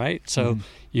happen, right? So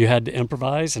you had to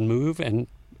improvise and move, and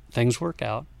things work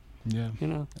out. Yeah,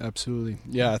 absolutely.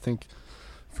 Yeah, I think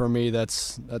for me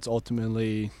that's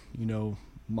ultimately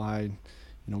my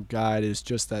guide is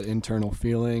just that internal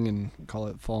feeling, and call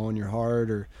it following your heart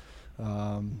or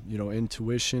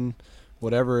intuition,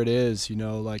 whatever it is.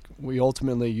 Like we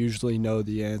ultimately usually know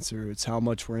the answer. It's how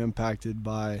much we're impacted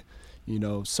by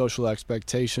social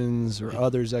expectations or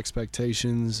others'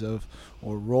 expectations or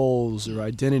roles or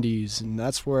identities, and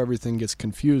that's where everything gets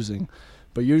confusing.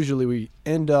 But usually we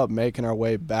end up making our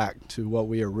way back to what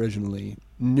we originally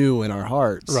knew in our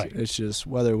hearts. Right. It's just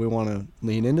whether we want to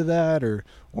lean into that or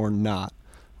not.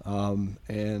 And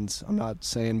I'm not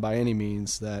saying by any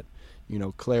means that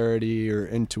clarity or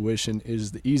intuition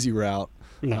is the easy route.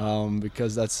 No.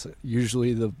 Because that's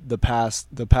usually the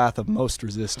path of most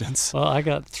resistance. Well, I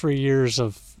got 3 years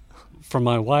from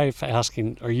my wife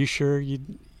asking, "Are you sure you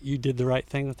did the right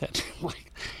thing with that?" I'm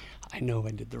like, I know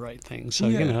I did the right thing. So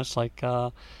it's like,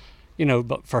 but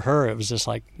for her it was just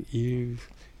like you.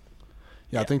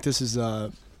 Yeah, I think this is.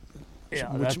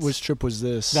 Which trip was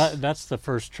this? That's the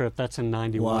first trip. That's in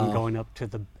 '91, Wow. going up to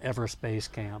the Everest Base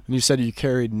Camp. And you said you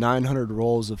carried 900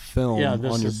 rolls of film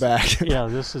on your back. Yeah,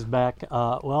 this is back.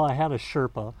 I had a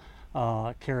Sherpa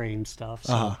carrying stuff.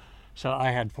 So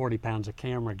I had 40 pounds of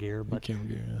camera gear.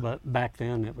 But back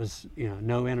then it was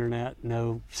no internet,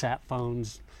 no sat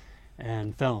phones,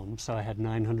 and film. So I had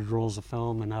 900 rolls of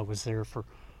film, and I was there for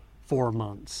 4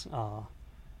 months.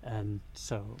 And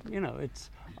so it's.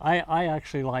 I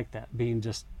actually like that, being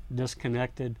just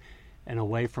disconnected and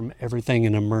away from everything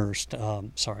and immersed.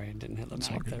 Sorry, I didn't hit the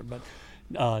mic there, but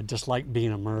just like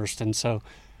being immersed. And so,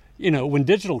 when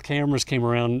digital cameras came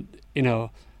around,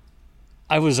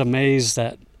 I was amazed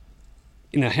that,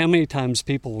 how many times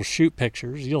people will shoot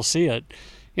pictures. You'll see it.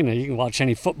 You can watch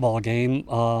any football game,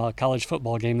 college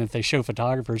football game, if they show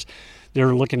photographers,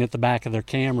 they're looking at the back of their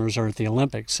cameras, or at the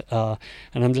Olympics. And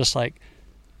I'm just like,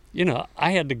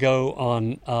 I had to go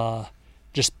on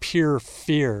just pure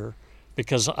fear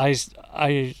because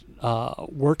I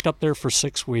worked up there for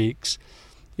 6 weeks.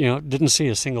 Didn't see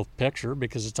a single picture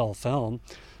because it's all film.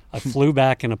 I flew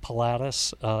back in a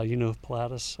Pilatus,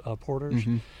 Pilatus Porters.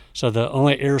 Mm-hmm. So the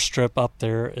only airstrip up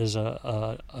there is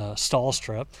a stall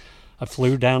strip. I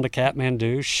flew down to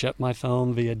Kathmandu, shipped my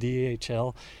film via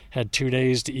DHL, had 2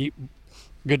 days to eat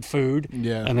good food,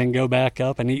 and then go back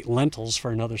up and eat lentils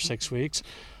for another 6 weeks.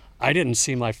 I didn't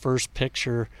see my first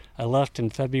picture. I left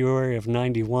in February of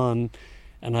 91,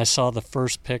 and I saw the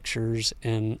first pictures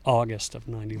in August of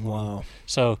 91. Wow.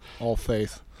 So all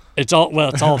faith. It's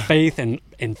all faith and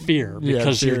fear,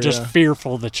 because fear, you're just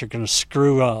fearful that you're going to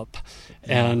screw up.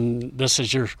 And this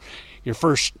is your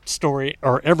first story,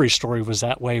 or every story was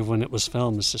that way when it was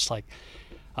filmed. It's just like,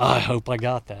 I hope I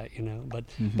got that,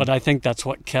 But I think that's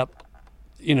what kept,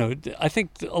 I think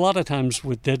a lot of times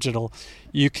with digital,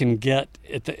 you can get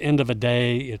at the end of a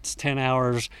day, it's 10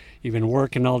 hours, you've been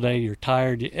working all day, you're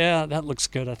tired, that looks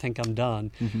good, I think I'm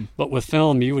done. Mm-hmm. But with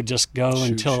film, you would just go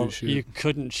Shoot, until shoot. you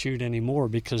couldn't shoot anymore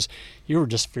because you were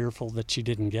just fearful that you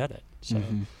didn't get it.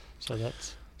 So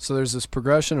that's... So there's this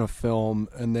progression of film,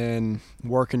 and then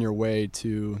working your way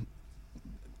to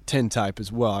tintype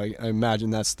as well. I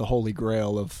imagine that's the holy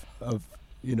grail of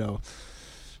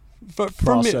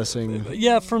processing.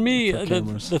 For me,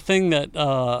 the thing that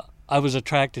I was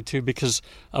attracted to, because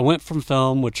I went from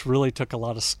film, which really took a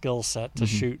lot of skill set to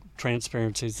shoot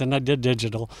transparencies. Then I did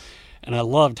digital, and I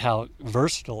loved how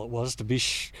versatile it was to be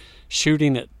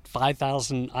shooting at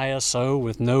 5,000 ISO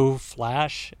with no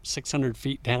flash, 600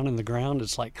 feet down in the ground.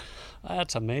 It's like,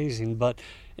 that's amazing. But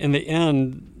in the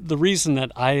end, the reason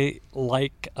that I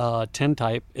like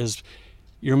tintype is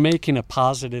you're making a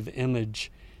positive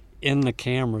image in the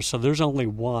camera. So there's only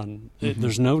one.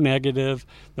 There's no negative.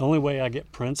 The only way I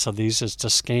get prints of these is to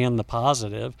scan the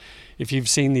positive. If you've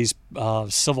seen these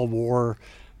Civil War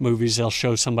movies, they'll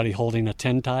show somebody holding a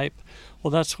tintype. Well,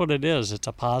 that's what it is. It's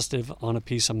a positive on a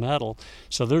piece of metal.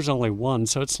 So there's only one.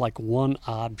 So it's like one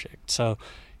object. So,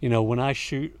 when I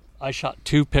shot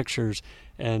 2 pictures,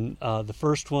 and the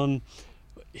first one,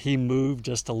 he moved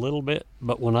just a little bit.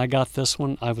 But when I got this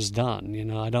one, I was done. You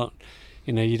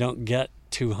don't get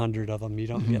 200 of them. You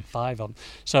don't get 5 of them.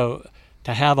 So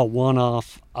to have a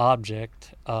one-off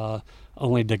object,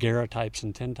 only daguerreotypes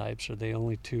and tintypes are the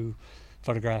only 2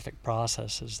 photographic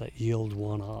processes that yield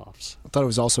one-offs. I thought it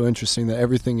was also interesting that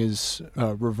everything is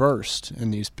reversed in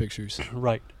these pictures.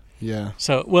 Right. Yeah.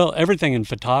 So, everything in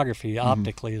photography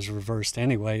optically is reversed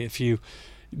anyway.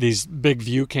 These big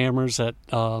view cameras that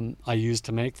I use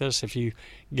to make this, if you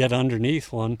get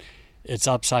underneath one, it's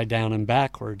upside down and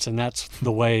backwards, and that's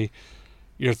the way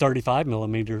your 35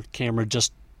 millimeter camera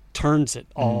just turns it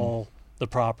all the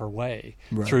proper way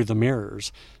through the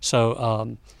mirrors.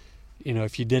 So,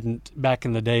 if you didn't, back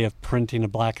in the day of printing a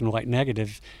black and white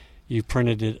negative, you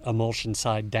printed it emulsion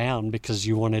side down because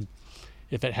you wanted,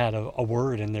 if it had a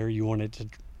word in there, you wanted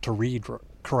to read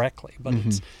correctly.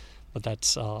 But that's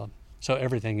so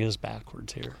everything is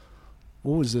backwards here.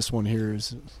 What was this one here?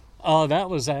 That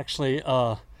was actually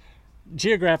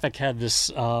Geographic had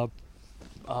this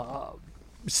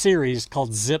series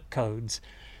called Zip Codes,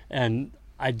 and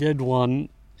I did one,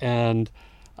 and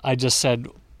I just said,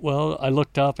 well, I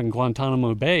looked up and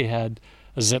Guantanamo Bay had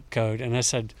a zip code, and I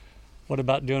said, what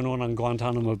about doing one on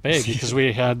Guantanamo Bay? Because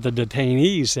we had the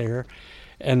detainees there,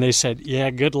 and they said, yeah,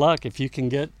 good luck if you can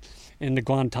get into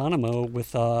Guantanamo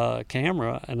with a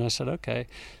camera. And I said, okay.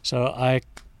 So I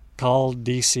called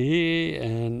DC,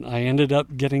 and I ended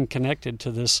up getting connected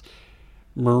to this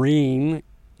Marine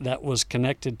that was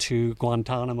connected to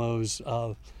Guantanamo's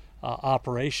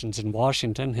operations in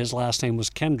Washington. His last name was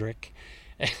Kendrick.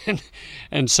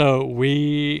 And so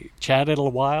we chatted a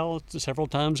while, several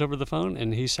times over the phone,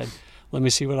 and he said, let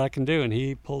me see what I can do. And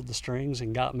he pulled the strings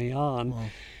and got me on. Wow.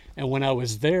 And when I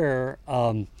was there,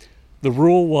 the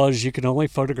rule was you could only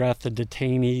photograph the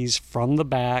detainees from the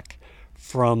back,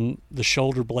 from the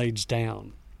shoulder blades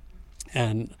down.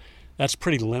 And that's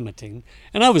pretty limiting.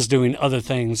 And I was doing other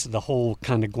things, the whole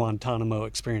kind of Guantanamo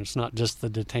experience, not just the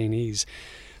detainees.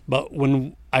 But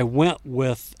when I went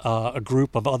with a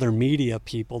group of other media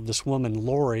people, this woman,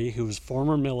 Lori, who was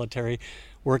former military,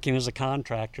 working as a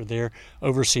contractor there,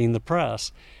 overseeing the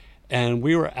press. And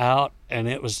we were out, and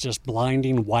it was just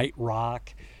blinding white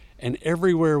rock. And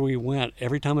everywhere we went,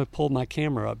 every time I pulled my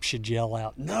camera up, she'd yell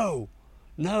out, no,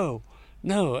 no,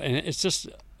 no. And it's just...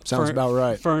 Sounds about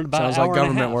right. Sounds like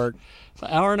government work. An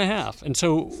hour and a half. And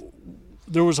so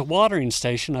there was a watering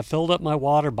station. I filled up my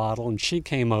water bottle, and she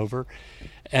came over,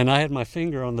 and I had my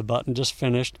finger on the button, just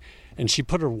finished, and she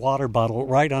put her water bottle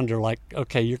right under, like,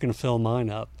 okay, you're going to fill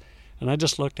mine up. And I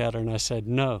just looked at her, and I said,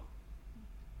 no.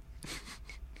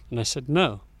 And I said,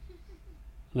 no.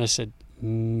 And I said,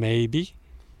 maybe.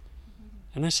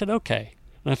 And I said, okay.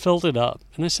 And I filled it up.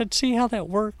 And I said, see how that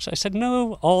works? I said,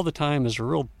 no, all the time is a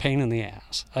real pain in the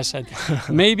ass. I said,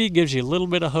 maybe gives you a little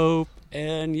bit of hope.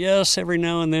 And yes, every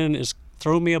now and then is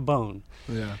throw me a bone.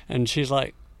 Yeah. And she's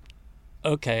like,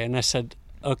 okay. And I said,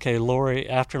 okay, Lori,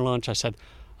 after lunch, I said,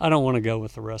 I don't want to go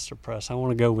with the rest of the press. I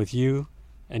want to go with you,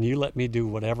 and you let me do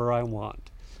whatever I want.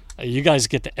 You guys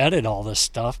get to edit all this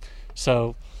stuff.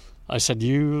 So I said,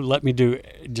 you let me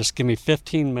just give me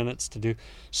 15 minutes to do.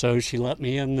 So she let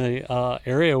me in the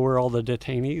area where all the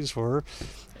detainees were,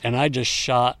 and I just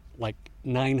shot like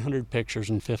 900 pictures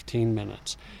in 15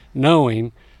 minutes,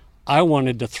 knowing I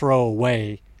wanted to throw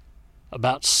away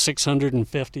about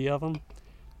 650 of them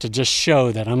to just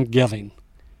show that I'm giving,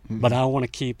 but I want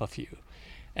to keep a few.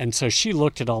 And so she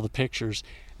looked at all the pictures,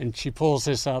 and she pulls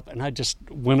this up, and I just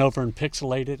went over and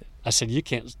pixelated it. I said, you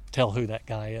can't tell who that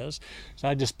guy is. So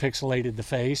I just pixelated the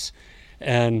face,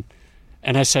 and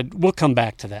I said, we'll come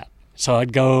back to that. So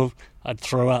I'd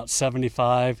throw out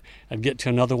 75, I'd get to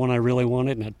another one I really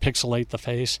wanted, and I'd pixelate the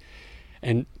face.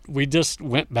 And we just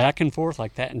went back and forth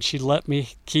like that, and she let me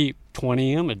keep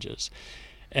 20 images,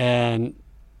 and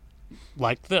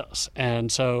like this.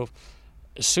 And so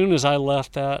as soon as I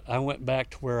left that, I went back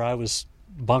to where I was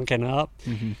bunking up.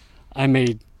 Mm-hmm. I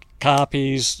made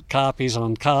copies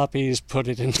on copies, put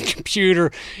it in the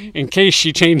computer in case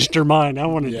she changed her mind. I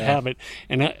wanted to have it.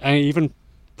 And I even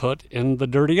put in the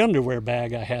dirty underwear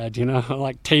bag I had,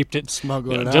 like taped it.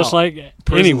 Smuggling it just out. Like,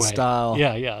 prison anyway. style.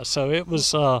 Yeah. So it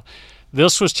was,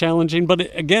 this was challenging. But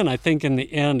again, I think in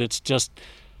the end, it's just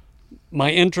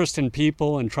my interest in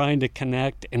people and trying to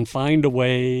connect and find a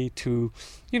way to,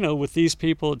 with these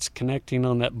people, it's connecting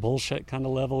on that bullshit kind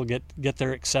of level, get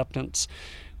their acceptance.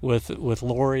 With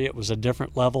Lori, it was a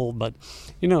different level, but,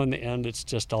 in the end, it's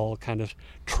just all kind of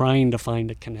trying to find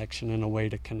a connection and a way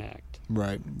to connect.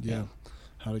 Right, yeah.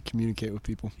 How to communicate with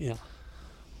people. Yeah.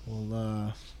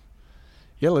 Well,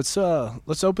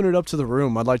 let's open it up to the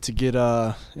room. I'd like to get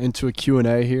into a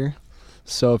Q&A here.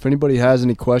 So if anybody has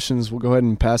any questions, we'll go ahead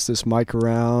and pass this mic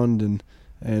around,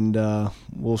 and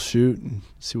we'll shoot and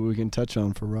see what we can touch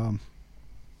on for Rob.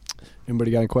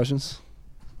 Anybody got any questions?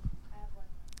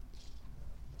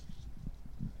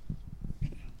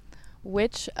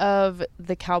 Which of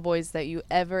the cowboys that you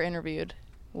ever interviewed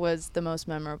was the most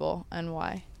memorable, and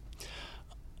why?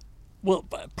 Well,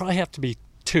 probably have to be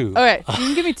two. Okay, you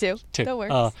can give me two. Two. That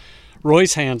works.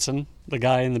 Royce Hansen, the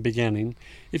guy in the beginning.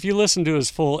 If you listen to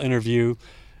his full interview,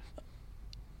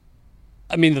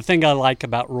 I mean, the thing I like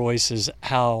about Royce is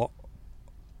how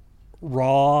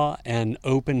raw and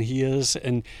open he is,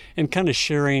 and kind of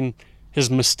sharing his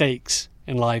mistakes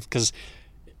in life. Because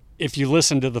if you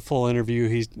listen to the full interview,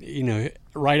 he's,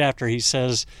 right after he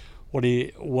says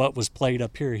what was played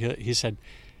up here, he said,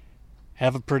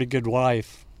 have a pretty good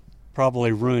wife.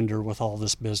 Probably ruined her with all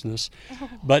this business. Oh.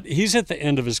 But he's at the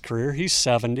end of his career. He's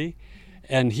 70,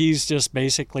 and he's just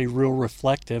basically real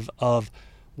reflective of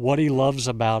what he loves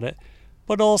about it,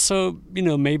 but also,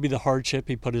 maybe the hardship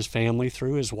he put his family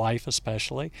through, his wife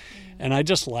especially. Mm. And I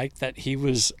just like that he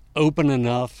was open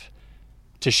enough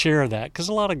to share that, because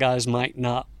a lot of guys might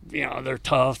not, they're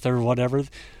tough, they're whatever.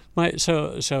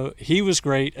 So he was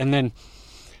great. And then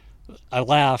I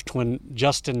laughed when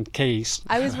Justin Case.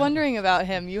 I was wondering about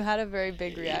him. You had a very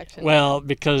big reaction. Well,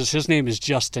 because his name is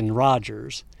Justin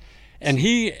Rogers, and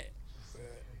he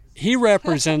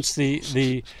represents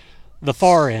the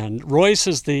far end. Royce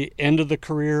is the end of the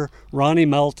career. Ronnie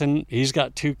Melton, he's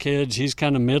got 2 kids. He's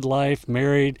kind of midlife,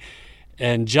 married,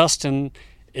 and Justin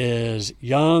is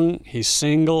young. He's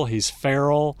single. He's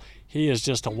feral. He is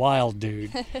just a wild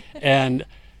dude, and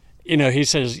he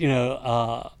says, he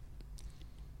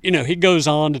goes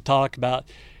on to talk about,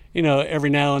 every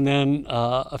now and then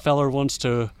a feller wants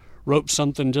to rope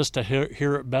something just to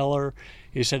hear it beller.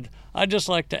 He said, I just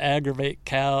like to aggravate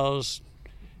cows,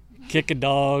 kick a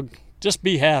dog, just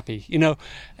be happy,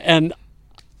 And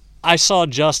I saw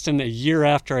Justin a year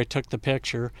after I took the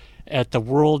picture at the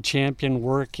World Champion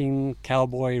Working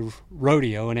Cowboy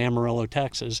Rodeo in Amarillo,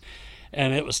 Texas.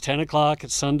 And it was 10 o'clock,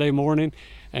 it's Sunday morning.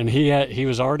 And he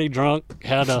was already drunk,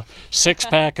 had a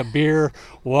 6-pack of beer,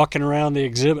 walking around the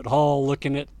exhibit hall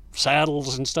looking at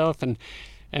saddles and stuff, and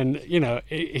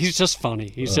he's just funny.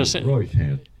 He's just Royce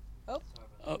Hansen.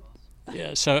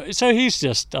 Yeah. So he's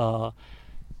just a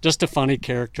funny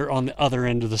character on the other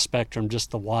end of the spectrum,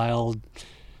 just the wild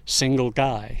single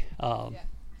guy. So. I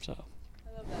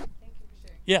love that. Thank you for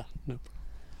sharing. Yeah. No.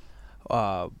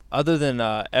 Other than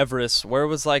Everest, where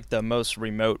was like the most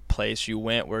remote place you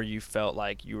went where you felt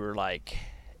like you were like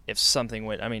if something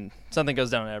went, I mean, something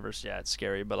goes down Everest, yeah, it's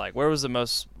scary, but like, where was the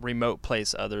most remote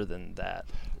place other than that?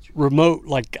 Remote,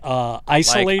 like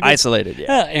isolated? Like isolated,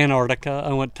 yeah. Antarctica.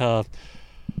 I went to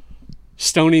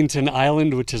Stonington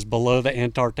Island, which is below the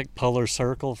Antarctic Polar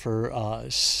Circle, for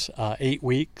 8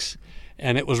 weeks.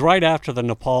 And it was right after the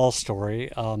Nepal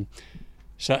story.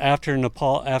 So after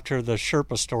Nepal, after the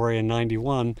Sherpa story in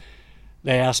 '91,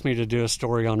 they asked me to do a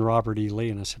story on Robert E. Lee,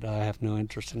 and I said, I have no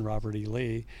interest in Robert E.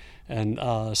 Lee. And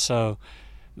so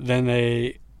then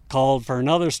they called for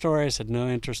another story. I said, no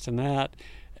interest in that.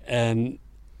 And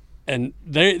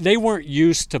they weren't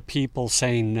used to people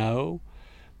saying no,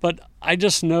 but I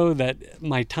just know that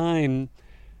my time,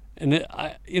 and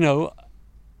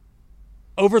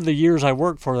over the years I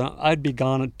worked for them, I'd be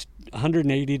gone at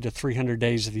 180 to 300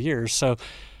 days of the year. So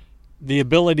the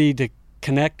ability to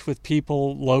connect with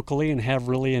people locally and have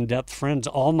really in-depth friends.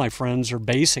 All my friends are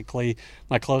basically,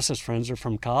 my closest friends are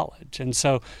from college. And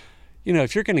so,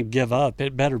 if you're going to give up,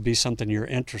 it better be something you're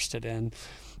interested in.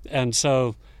 And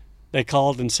so they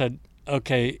called and said,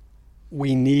 okay,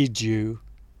 we need you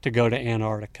to go to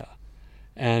Antarctica.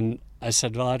 And I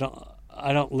said, well,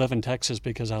 I don't live in Texas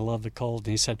because I love the cold.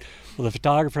 And he said, well, the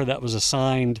photographer that was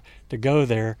assigned to go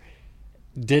there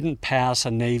didn't pass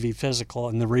a Navy physical,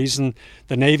 and the reason,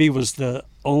 the Navy was the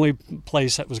only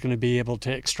place that was going to be able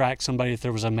to extract somebody if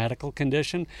there was a medical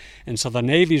condition, and so the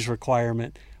Navy's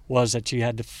requirement was that you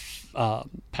had to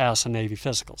pass a Navy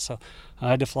physical. So I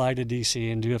had to fly to D.C.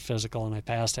 and do a physical, and I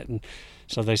passed it, and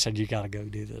so they said, you got to go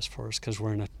do this for us because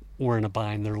we're in a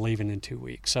bind. They're leaving in 2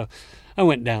 weeks. So I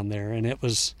went down there, and it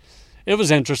was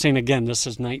interesting. Again, this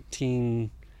is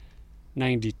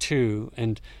 1992,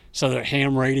 and so they're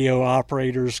ham radio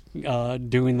operators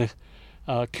doing the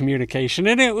communication.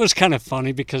 And it was kind of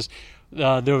funny because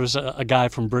there was a guy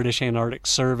from British Antarctic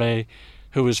Survey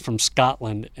who was from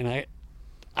Scotland, and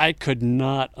I could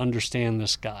not understand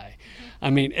this guy. I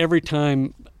mean, every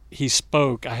time he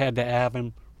spoke, I had to have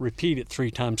him repeat it 3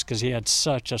 times because he had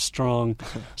such a strong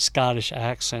Scottish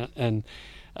accent. And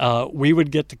we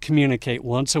would get to communicate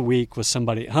once a week with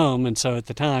somebody at home. And so at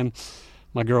the time,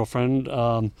 my girlfriend,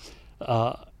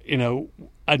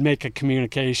 I'd make a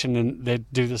communication and they'd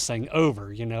do this thing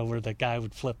over, where the guy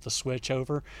would flip the switch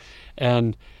over.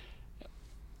 And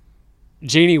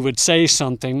Jeannie would say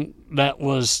something that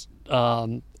was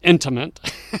intimate.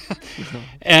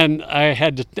 And I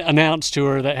had to announce to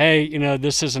her that, hey,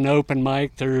 this is an open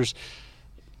mic. There's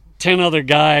 10 other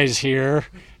guys here,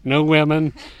 no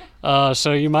women.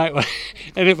 So you might,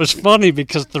 and it was funny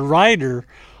because the writer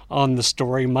on the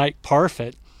story, Mike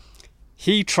Parfit,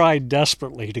 he tried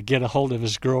desperately to get a hold of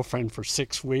his girlfriend for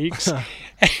 6 weeks,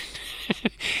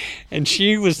 and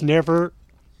she was never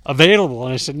available.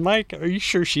 And I said, Mike, are you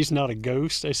sure she's not a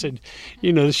ghost? I said,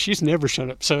 she's never shown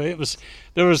up. So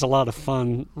there was a lot of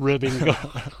fun ribbing going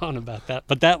on about that.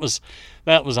 But that was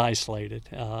isolated.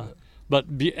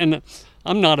 And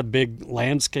I'm not a big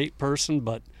landscape person,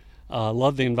 but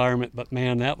love the environment. But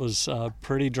man, that was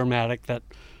pretty dramatic. That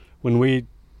when we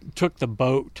took the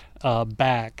boat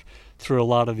back through a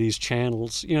lot of these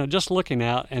channels, just looking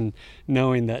out and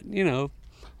knowing that,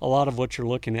 a lot of what you're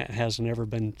looking at has never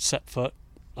been set foot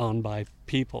on by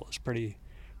people is pretty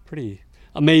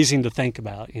amazing to think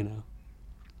about,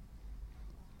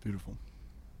 Beautiful.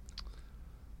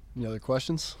 Any other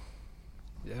questions?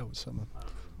 Yeah, with someone.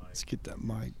 Let's get that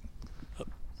mic.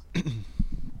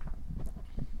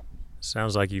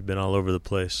 Sounds like you've been all over the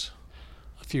place.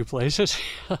 A few places.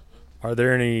 Are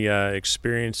there any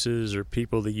experiences or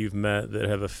people that you've met that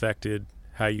have affected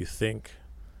how you think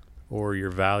or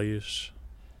your values?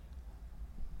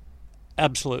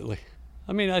 Absolutely.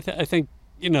 I mean, I think,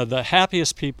 the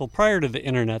happiest people, prior to the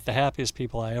internet, the happiest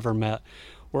people I ever met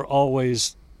were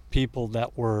always people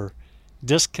that were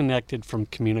disconnected from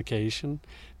communication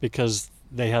because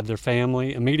they had their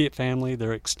family, immediate family,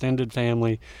 their extended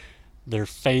family, their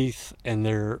faith, and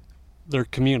their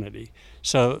community.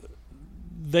 So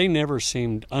they never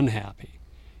seemed unhappy.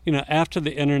 After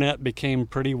the internet became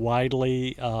pretty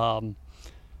widely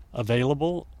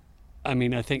available, I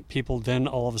mean, I think people then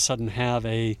all of a sudden have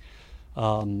a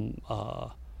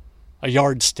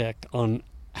yardstick on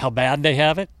how bad they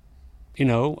have it,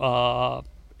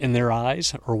 in their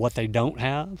eyes, or what they don't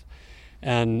have.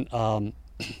 And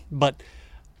but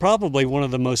probably one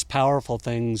of the most powerful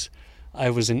things, I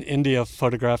was in India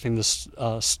photographing this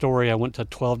story. I went to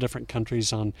 12 different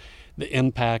countries on the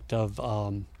impact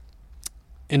of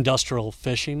industrial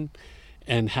fishing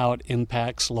and how it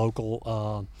impacts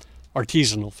local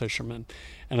artisanal fishermen.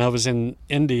 And I was in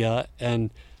India,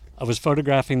 and I was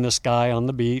photographing this guy on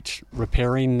the beach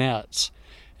repairing nets,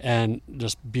 and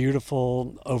just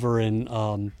beautiful over in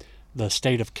the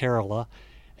state of Kerala.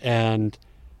 And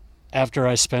after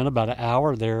I spent about an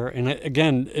hour there, and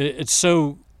again, it's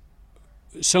so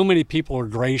many people are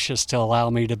gracious to allow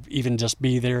me to even just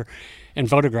be there and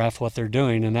photograph what they're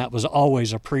doing, and that was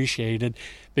always appreciated,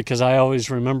 because I always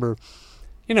remember,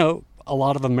 a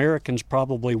lot of Americans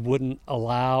probably wouldn't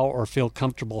allow or feel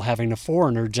comfortable having a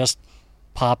foreigner just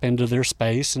pop into their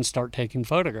space and start taking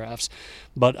photographs.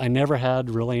 But I never had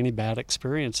really any bad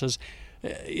experiences,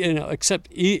 except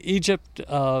Egypt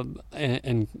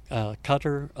and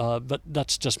Qatar. But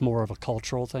that's just more of a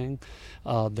cultural thing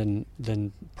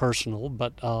than personal.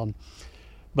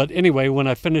 But anyway, when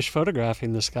I finished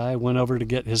photographing this guy, I went over to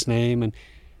get his name,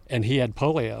 and he had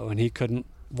polio and he couldn't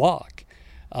walk.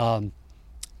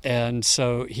 And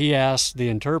so he asked the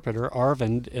interpreter,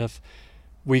 Arvind, if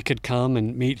we could come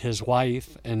and meet his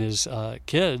wife and his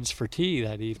kids for tea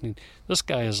that evening. This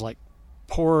guy is like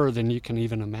poorer than you can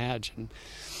even imagine.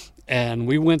 And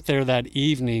we went there that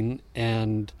evening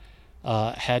and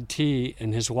had tea,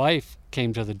 and his wife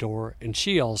came to the door, and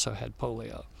she also had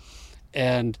polio.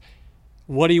 And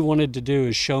what he wanted to do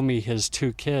is show me his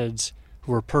 2 kids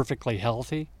who were perfectly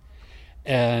healthy.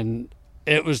 And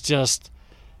it was just,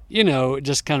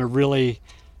 just kind of really,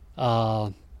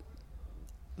 that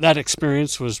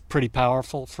experience was pretty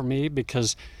powerful for me,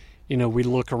 because, we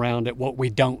look around at what we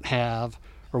don't have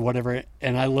or whatever,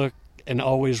 and I look and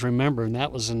always remember, and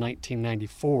that was in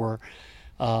 1994,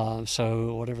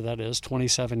 so whatever that is,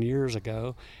 27 years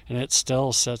ago, and it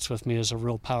still sits with me as a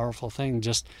real powerful thing.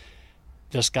 Just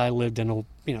this guy lived in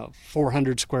a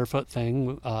 400 square foot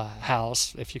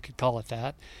house, if you could call it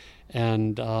that,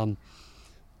 and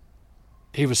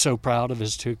he was so proud of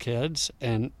his 2 kids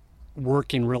and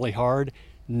working really hard.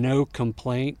 No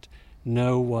complaint,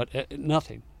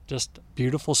 nothing. Just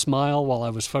beautiful smile while I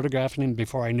was photographing him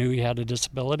before I knew he had a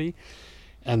disability,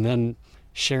 and then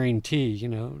sharing tea.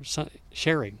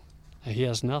 Sharing. He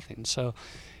has nothing. So,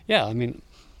 yeah. I mean,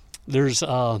 there's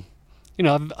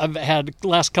I've had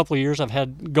last couple of years I've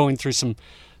had going through some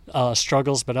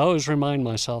struggles, but I always remind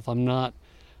myself I'm not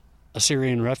a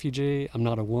Syrian refugee. I'm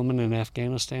not a woman in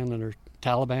Afghanistan under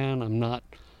Taliban.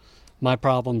 My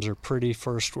problems are pretty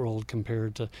first world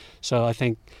compared to, so I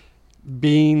think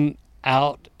being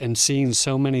out and seeing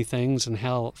so many things and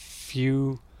how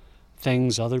few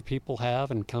things other people have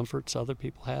and comforts other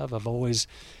people have always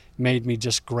made me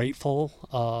just grateful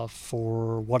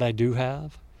for what I do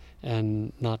have,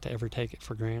 and not to ever take it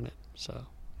for granted. So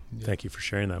thank you for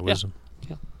sharing that wisdom.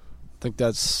 Yeah. I think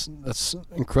that's an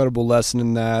incredible lesson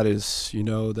in that is,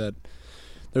 that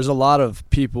there's a lot of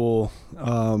people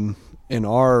in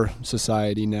our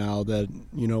society now that,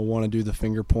 want to do the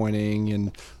finger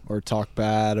pointing or talk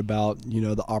bad about,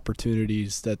 the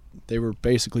opportunities that they were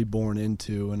basically born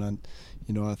into. And,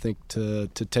 I think to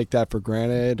take that for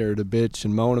granted or to bitch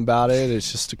and moan about it,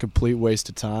 it's just a complete waste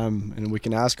of time. And we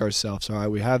can ask ourselves, all right,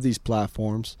 we have these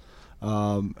platforms.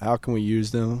 How can we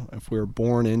use them? If we're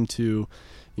born into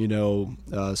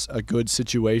a good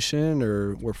situation,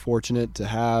 or we're fortunate to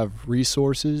have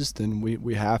resources, then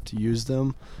we have to use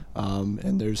them.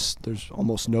 And there's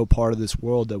almost no part of this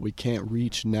world that we can't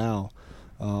reach now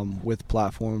with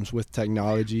platforms, with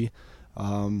technology,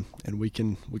 and we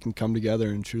can come together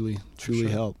and truly sure.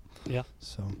 help. Yeah.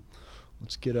 So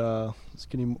let's get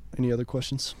any other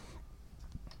questions.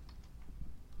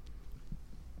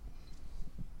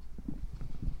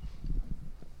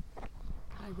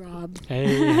 Rob.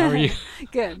 Hey, how are you?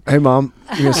 Good. Hey, Mom.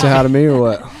 You gonna say hi to me or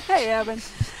what? Hey, Evan.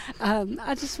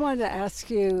 I just wanted to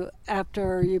ask you,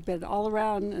 after you've been all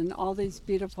around in all these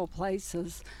beautiful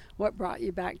places, what brought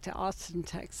you back to Austin,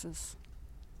 Texas?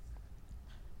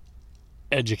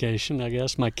 Education, I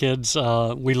guess. My kids,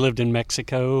 we lived in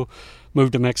Mexico,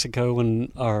 moved to Mexico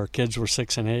when our kids were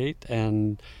 6 and 8,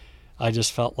 and I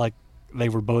just felt like they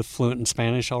were both fluent in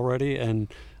Spanish already,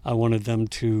 and I wanted them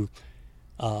to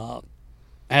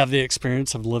have the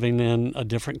experience of living in a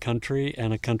different country,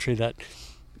 and a country that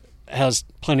has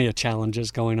plenty of challenges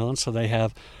going on, so they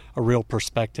have a real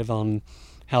perspective on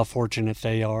how fortunate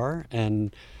they are.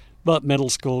 But middle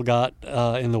school got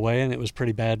in the way, and it was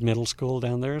pretty bad middle school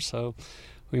down there, so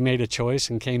we made a choice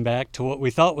and came back to what we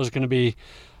thought was going to be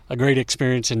a great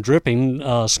experience in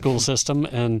Dripping school system.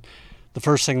 And the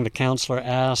first thing the counselor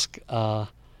asked,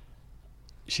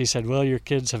 she said, well, your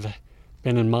kids have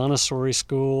been in Montessori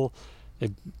school, a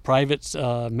private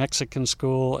Mexican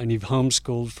school, and you've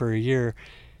homeschooled for a year.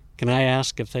 Can I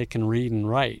ask if they can read and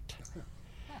write?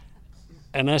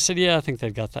 And I said, yeah, I think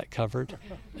they've got that covered.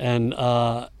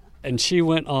 And she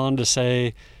went on to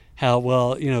say how,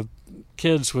 well,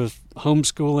 kids with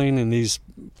homeschooling and these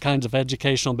kinds of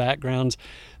educational backgrounds.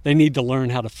 They need to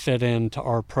learn how to fit into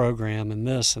our program and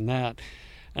this and that.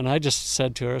 And I just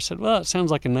said to her, I said, well, it sounds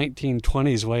like a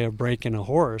 1920s way of breaking a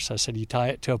horse. I said, you tie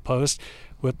it to a post,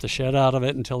 whip the shit out of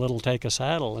it until it'll take a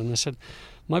saddle. And I said,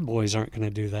 my boys aren't going to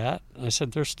do that. I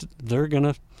said, they're going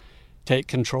to take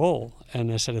control.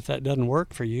 And I said, if that doesn't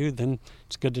work for you, then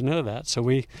it's good to know that. So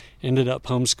we ended up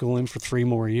homeschooling for 3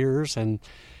 more years. And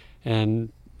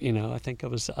you know, I think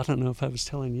I don't know if I was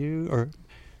telling you or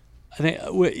I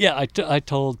think, I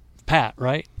told Pat,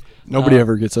 right? Nobody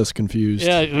ever gets us confused.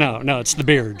 Yeah, no, it's the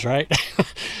beards, right?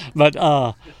 But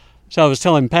so I was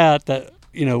telling Pat that,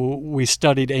 you know, we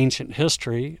studied ancient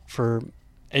history for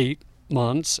 8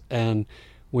 months, and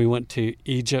we went to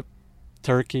Egypt,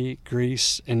 Turkey,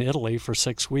 Greece, and Italy for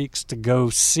 6 weeks to go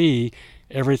see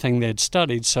everything they'd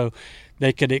studied so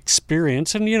they could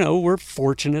experience. And, you know, we're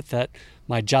fortunate that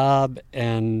my job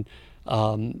and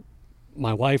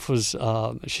my wife was,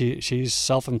 she's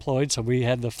self-employed, so we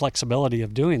had the flexibility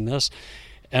of doing this.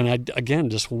 And I, again,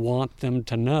 just want them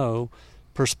to know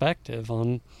perspective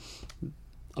on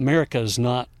America is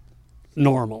not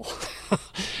normal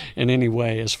in any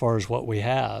way as far as what we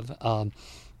have.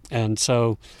 And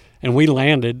we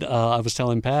landed, I was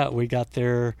telling Pat, we got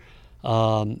there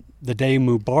the day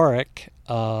Mubarak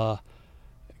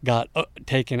got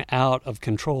taken out of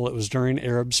control. It was during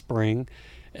Arab Spring.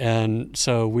 And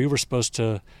so we were supposed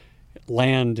to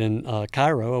land in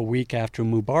Cairo a week after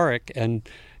Mubarak and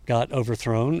got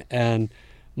overthrown. And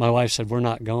my wife said, we're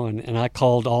not going. And I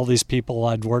called all these people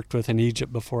I'd worked with in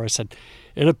Egypt before. I said,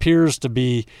 it appears to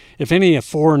be, if a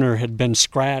foreigner had been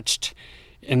scratched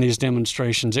in these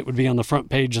demonstrations, it would be on the front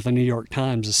page of the New York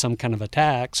Times as some kind of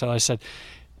attack. So I said,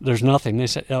 there's nothing. They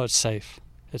said, oh, it's safe.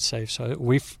 It's safe. So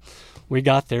we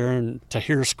got there, and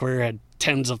Tahrir Square had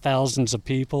tens of thousands of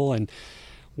people, and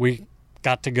we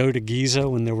got to go to Giza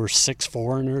when there were 6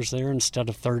 foreigners there instead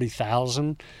of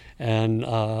 30,000,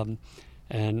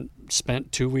 and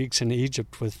spent 2 weeks in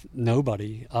Egypt with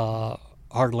nobody,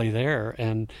 hardly there.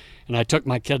 And I took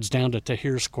my kids down to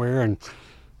Tahrir Square and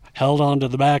held on to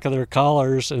the back of their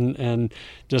collars and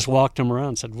just walked them around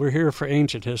and said, we're here for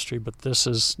ancient history, but this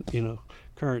is, you know,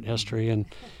 current history, and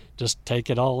just take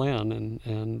it all in.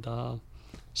 And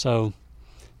so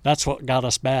that's what got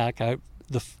us back.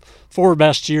 The 4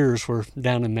 best years were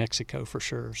down in Mexico for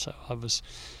sure. So I was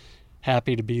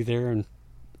happy to be there, and,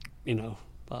 you know,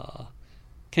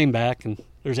 came back, and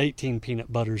there's 18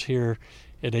 peanut butters here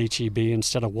at HEB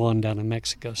instead of 1 down in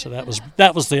Mexico. So that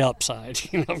was the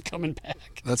upside, you know, coming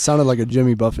back. That sounded like a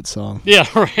Jimmy Buffett song. Yeah,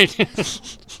 right.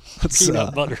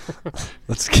 Peanut butter.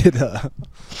 Let's get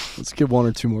 1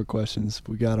 or 2 more questions.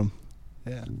 We got them.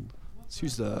 Yeah. Let's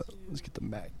get the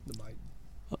mic.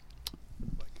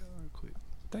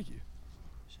 Thank you.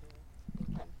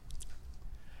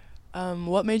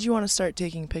 What made you want to start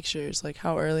taking pictures? Like,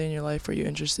 how early in your life were you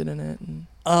interested in it?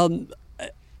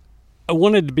 I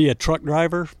wanted to be a truck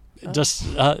driver,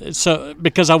 so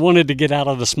because I wanted to get out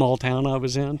of the small town I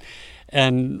was in.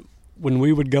 And when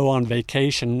we would go on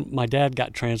vacation, my dad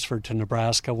got transferred to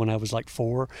Nebraska when I was like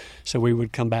 4, so we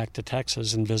would come back to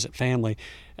Texas and visit family,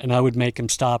 and I would make him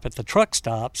stop at the truck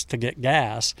stops to get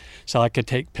gas so I could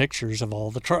take pictures of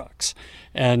all the trucks.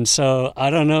 And so I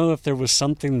don't know if there was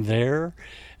something there.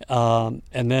 And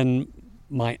then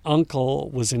my uncle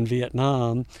was in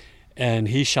Vietnam, and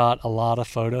he shot a lot of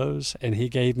photos, and he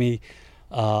gave me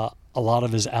a lot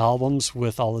of his albums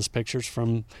with all his pictures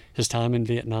from his time in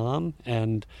Vietnam,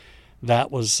 and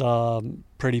that was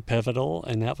pretty pivotal,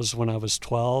 and that was when I was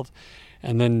 12.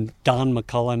 And then Don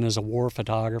McCullen is a war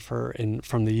photographer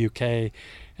from the UK,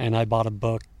 and I bought a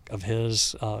book of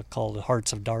his called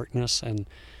Hearts of Darkness, and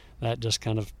that just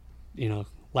kind of, you know,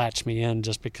 latched me in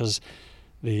just because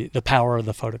the power of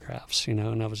the photographs, you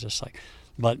know. And I was just like,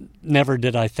 but never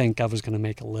did I think I was going to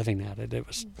make a living at it. It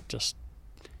was just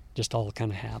all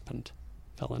kind of happened,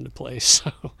 fell into place.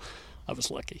 So I was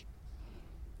lucky.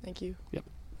 Thank you. Yep.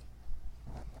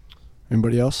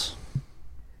 Anybody else?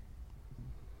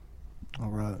 All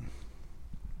right.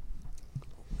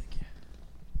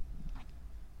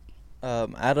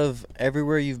 Out of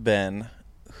everywhere you've been,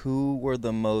 who were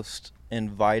the most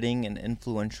inviting and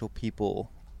influential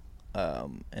people,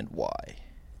 and why?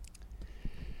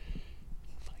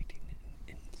 Inviting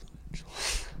and influential.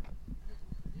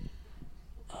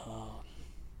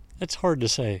 It's hard to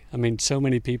say. I mean, so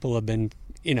many people have been,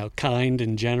 you know, kind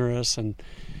and generous and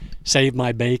saved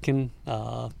my bacon.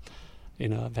 You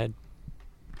know, I've had,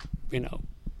 you know,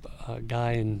 a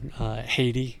guy in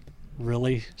Haiti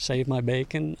really saved my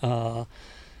bacon. So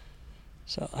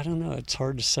I don't know. It's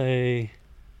hard to say,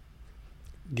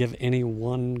 give any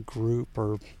one group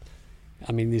or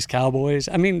I mean, these cowboys,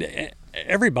 I mean,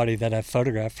 everybody that I've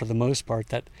photographed for the most part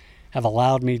that have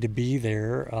allowed me to be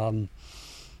there.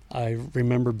 I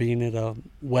remember being at a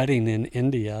wedding in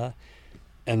India,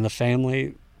 and the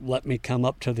family let me come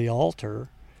up to the altar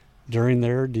during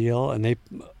their deal, and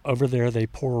they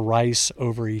pour rice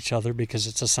over each other because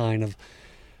it's a sign of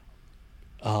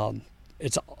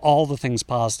it's all the things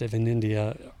positive in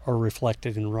India are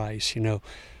reflected in rice,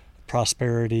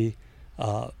 prosperity,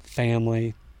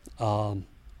 family,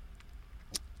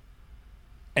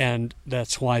 and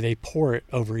that's why they pour it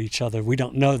over each other. We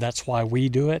don't know that's why we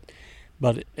do it,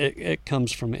 but it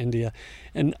comes from India.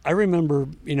 And I remember,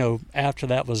 after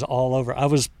that was all over, I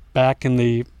was back in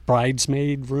the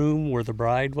bridesmaid room where the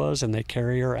bride was, and they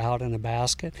carry her out in a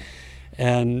basket.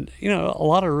 And, a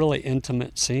lot of really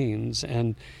intimate scenes.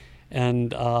 And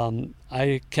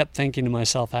I kept thinking to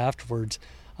myself afterwards,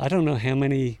 I don't know how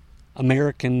many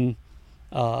American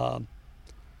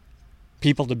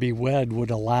people to be wed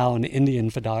would allow an Indian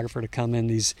photographer to come in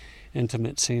these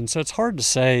intimate scenes. So it's hard to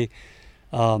say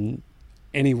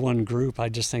any one group. I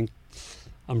just think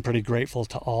I'm pretty grateful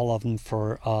to all of them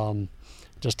for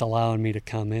just allowing me to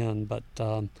come in. But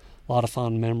a lot of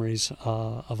fond memories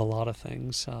of a lot of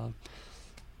things.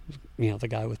 The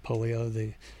guy with polio,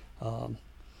 the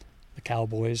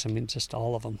cowboys, I mean, just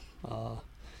all of them.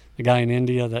 The guy in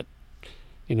India that,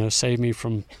 saved me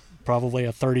from probably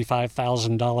a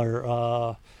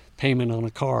 $35,000 payment on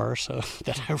a car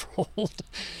that I rolled.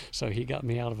 So he got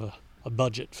me out of a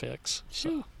budget fix.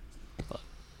 So,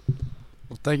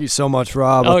 Well, thank you so much,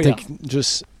 Rob. I think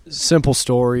just simple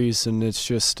stories, and it's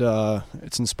just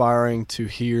it's inspiring to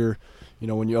hear,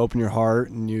 when you open your heart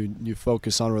and you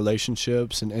focus on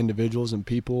relationships and individuals and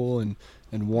people and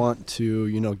want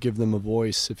to, give them a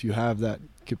voice. If you have that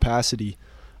capacity,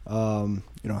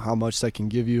 how much that can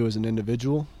give you as an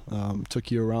individual.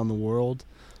 Took you around the world,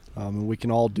 and we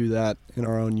can all do that in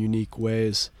our own unique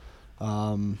ways.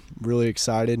 Really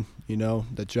excited,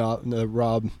 that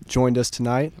Rob joined us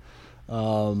tonight.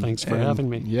 Thanks for having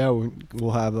me. Yeah,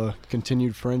 we'll have a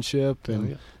continued friendship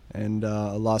and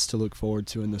lots to look forward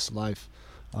to in this life.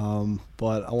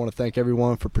 But I want to thank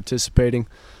everyone for participating.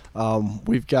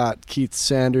 We've got Keith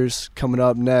Sanders coming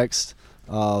up next.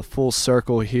 Full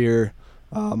circle here.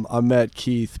 I met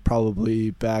Keith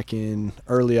probably back in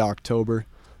early October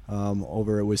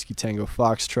over at Whiskey Tango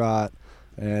Foxtrot,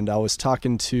 and I was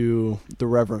talking to the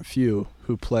Reverend Few,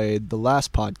 who played the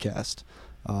last podcast,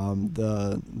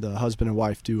 the husband and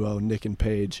wife duo, Nick and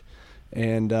Paige.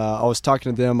 And I was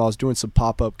talking to them. I was doing some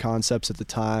pop-up concepts at the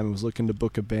time. I was looking to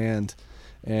book a band.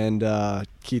 And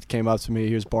Keith came up to me.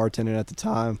 He was bartending at the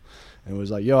time and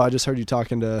was like, yo, I just heard you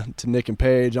talking to Nick and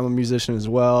Paige. I'm a musician as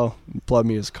well. He plugged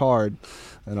me his card.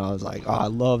 And I was like, I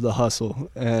love the hustle.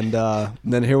 And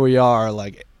then here we are,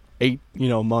 like 8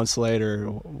 months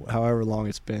later, however long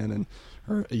it's been,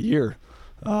 or a year.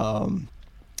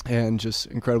 And just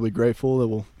incredibly grateful that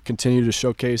we'll continue to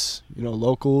showcase,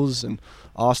 locals and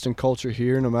Austin culture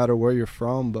here, no matter where you're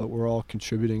from, but we're all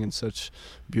contributing in such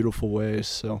beautiful ways.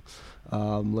 So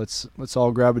let's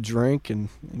all grab a drink and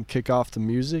kick off the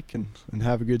music and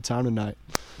have a good time tonight.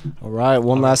 All right,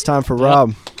 one last time for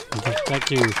Rob.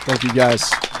 Thank you. Thank you, guys.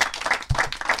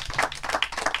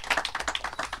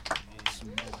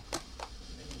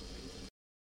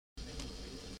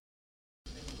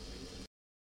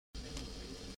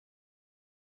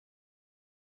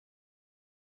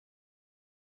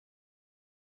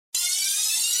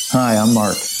 Hi, I'm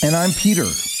Mark. And I'm Peter.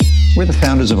 We're the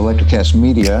founders of Electrocast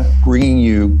Media, bringing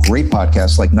you great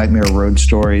podcasts like Nightmare Road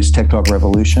Stories, Tech Talk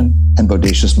Revolution, and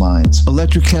Bodacious Minds.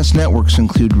 Electrocast networks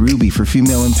include Ruby for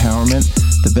female empowerment,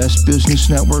 the Best Business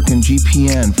Network, and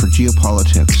GPN for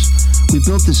geopolitics. We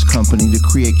built this company to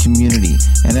create community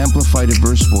and amplify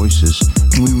diverse voices,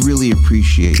 and we really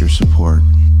appreciate your support.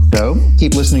 So,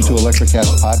 keep listening to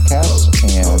Electrocast podcasts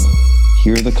and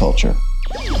hear the culture.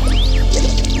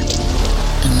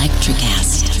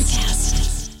 Electrocast.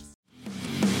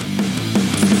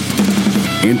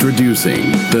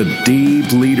 Introducing the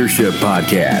Deep Leadership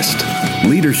Podcast.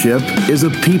 Leadership is a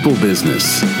people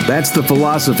business. That's the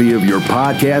philosophy of your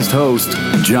podcast host,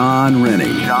 John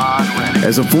Rennie.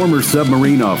 As a former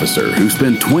submarine officer who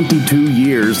spent 22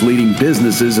 years leading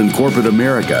businesses in corporate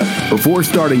America before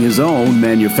starting his own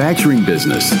manufacturing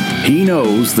business, he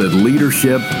knows that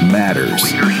leadership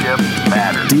matters.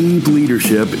 Deep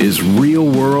Leadership is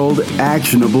real-world,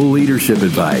 actionable leadership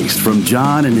advice from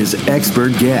John and his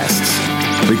expert guests.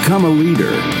 Become a leader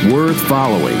worth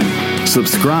following.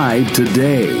 Subscribe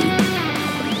today.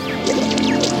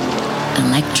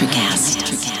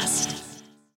 Electrocast.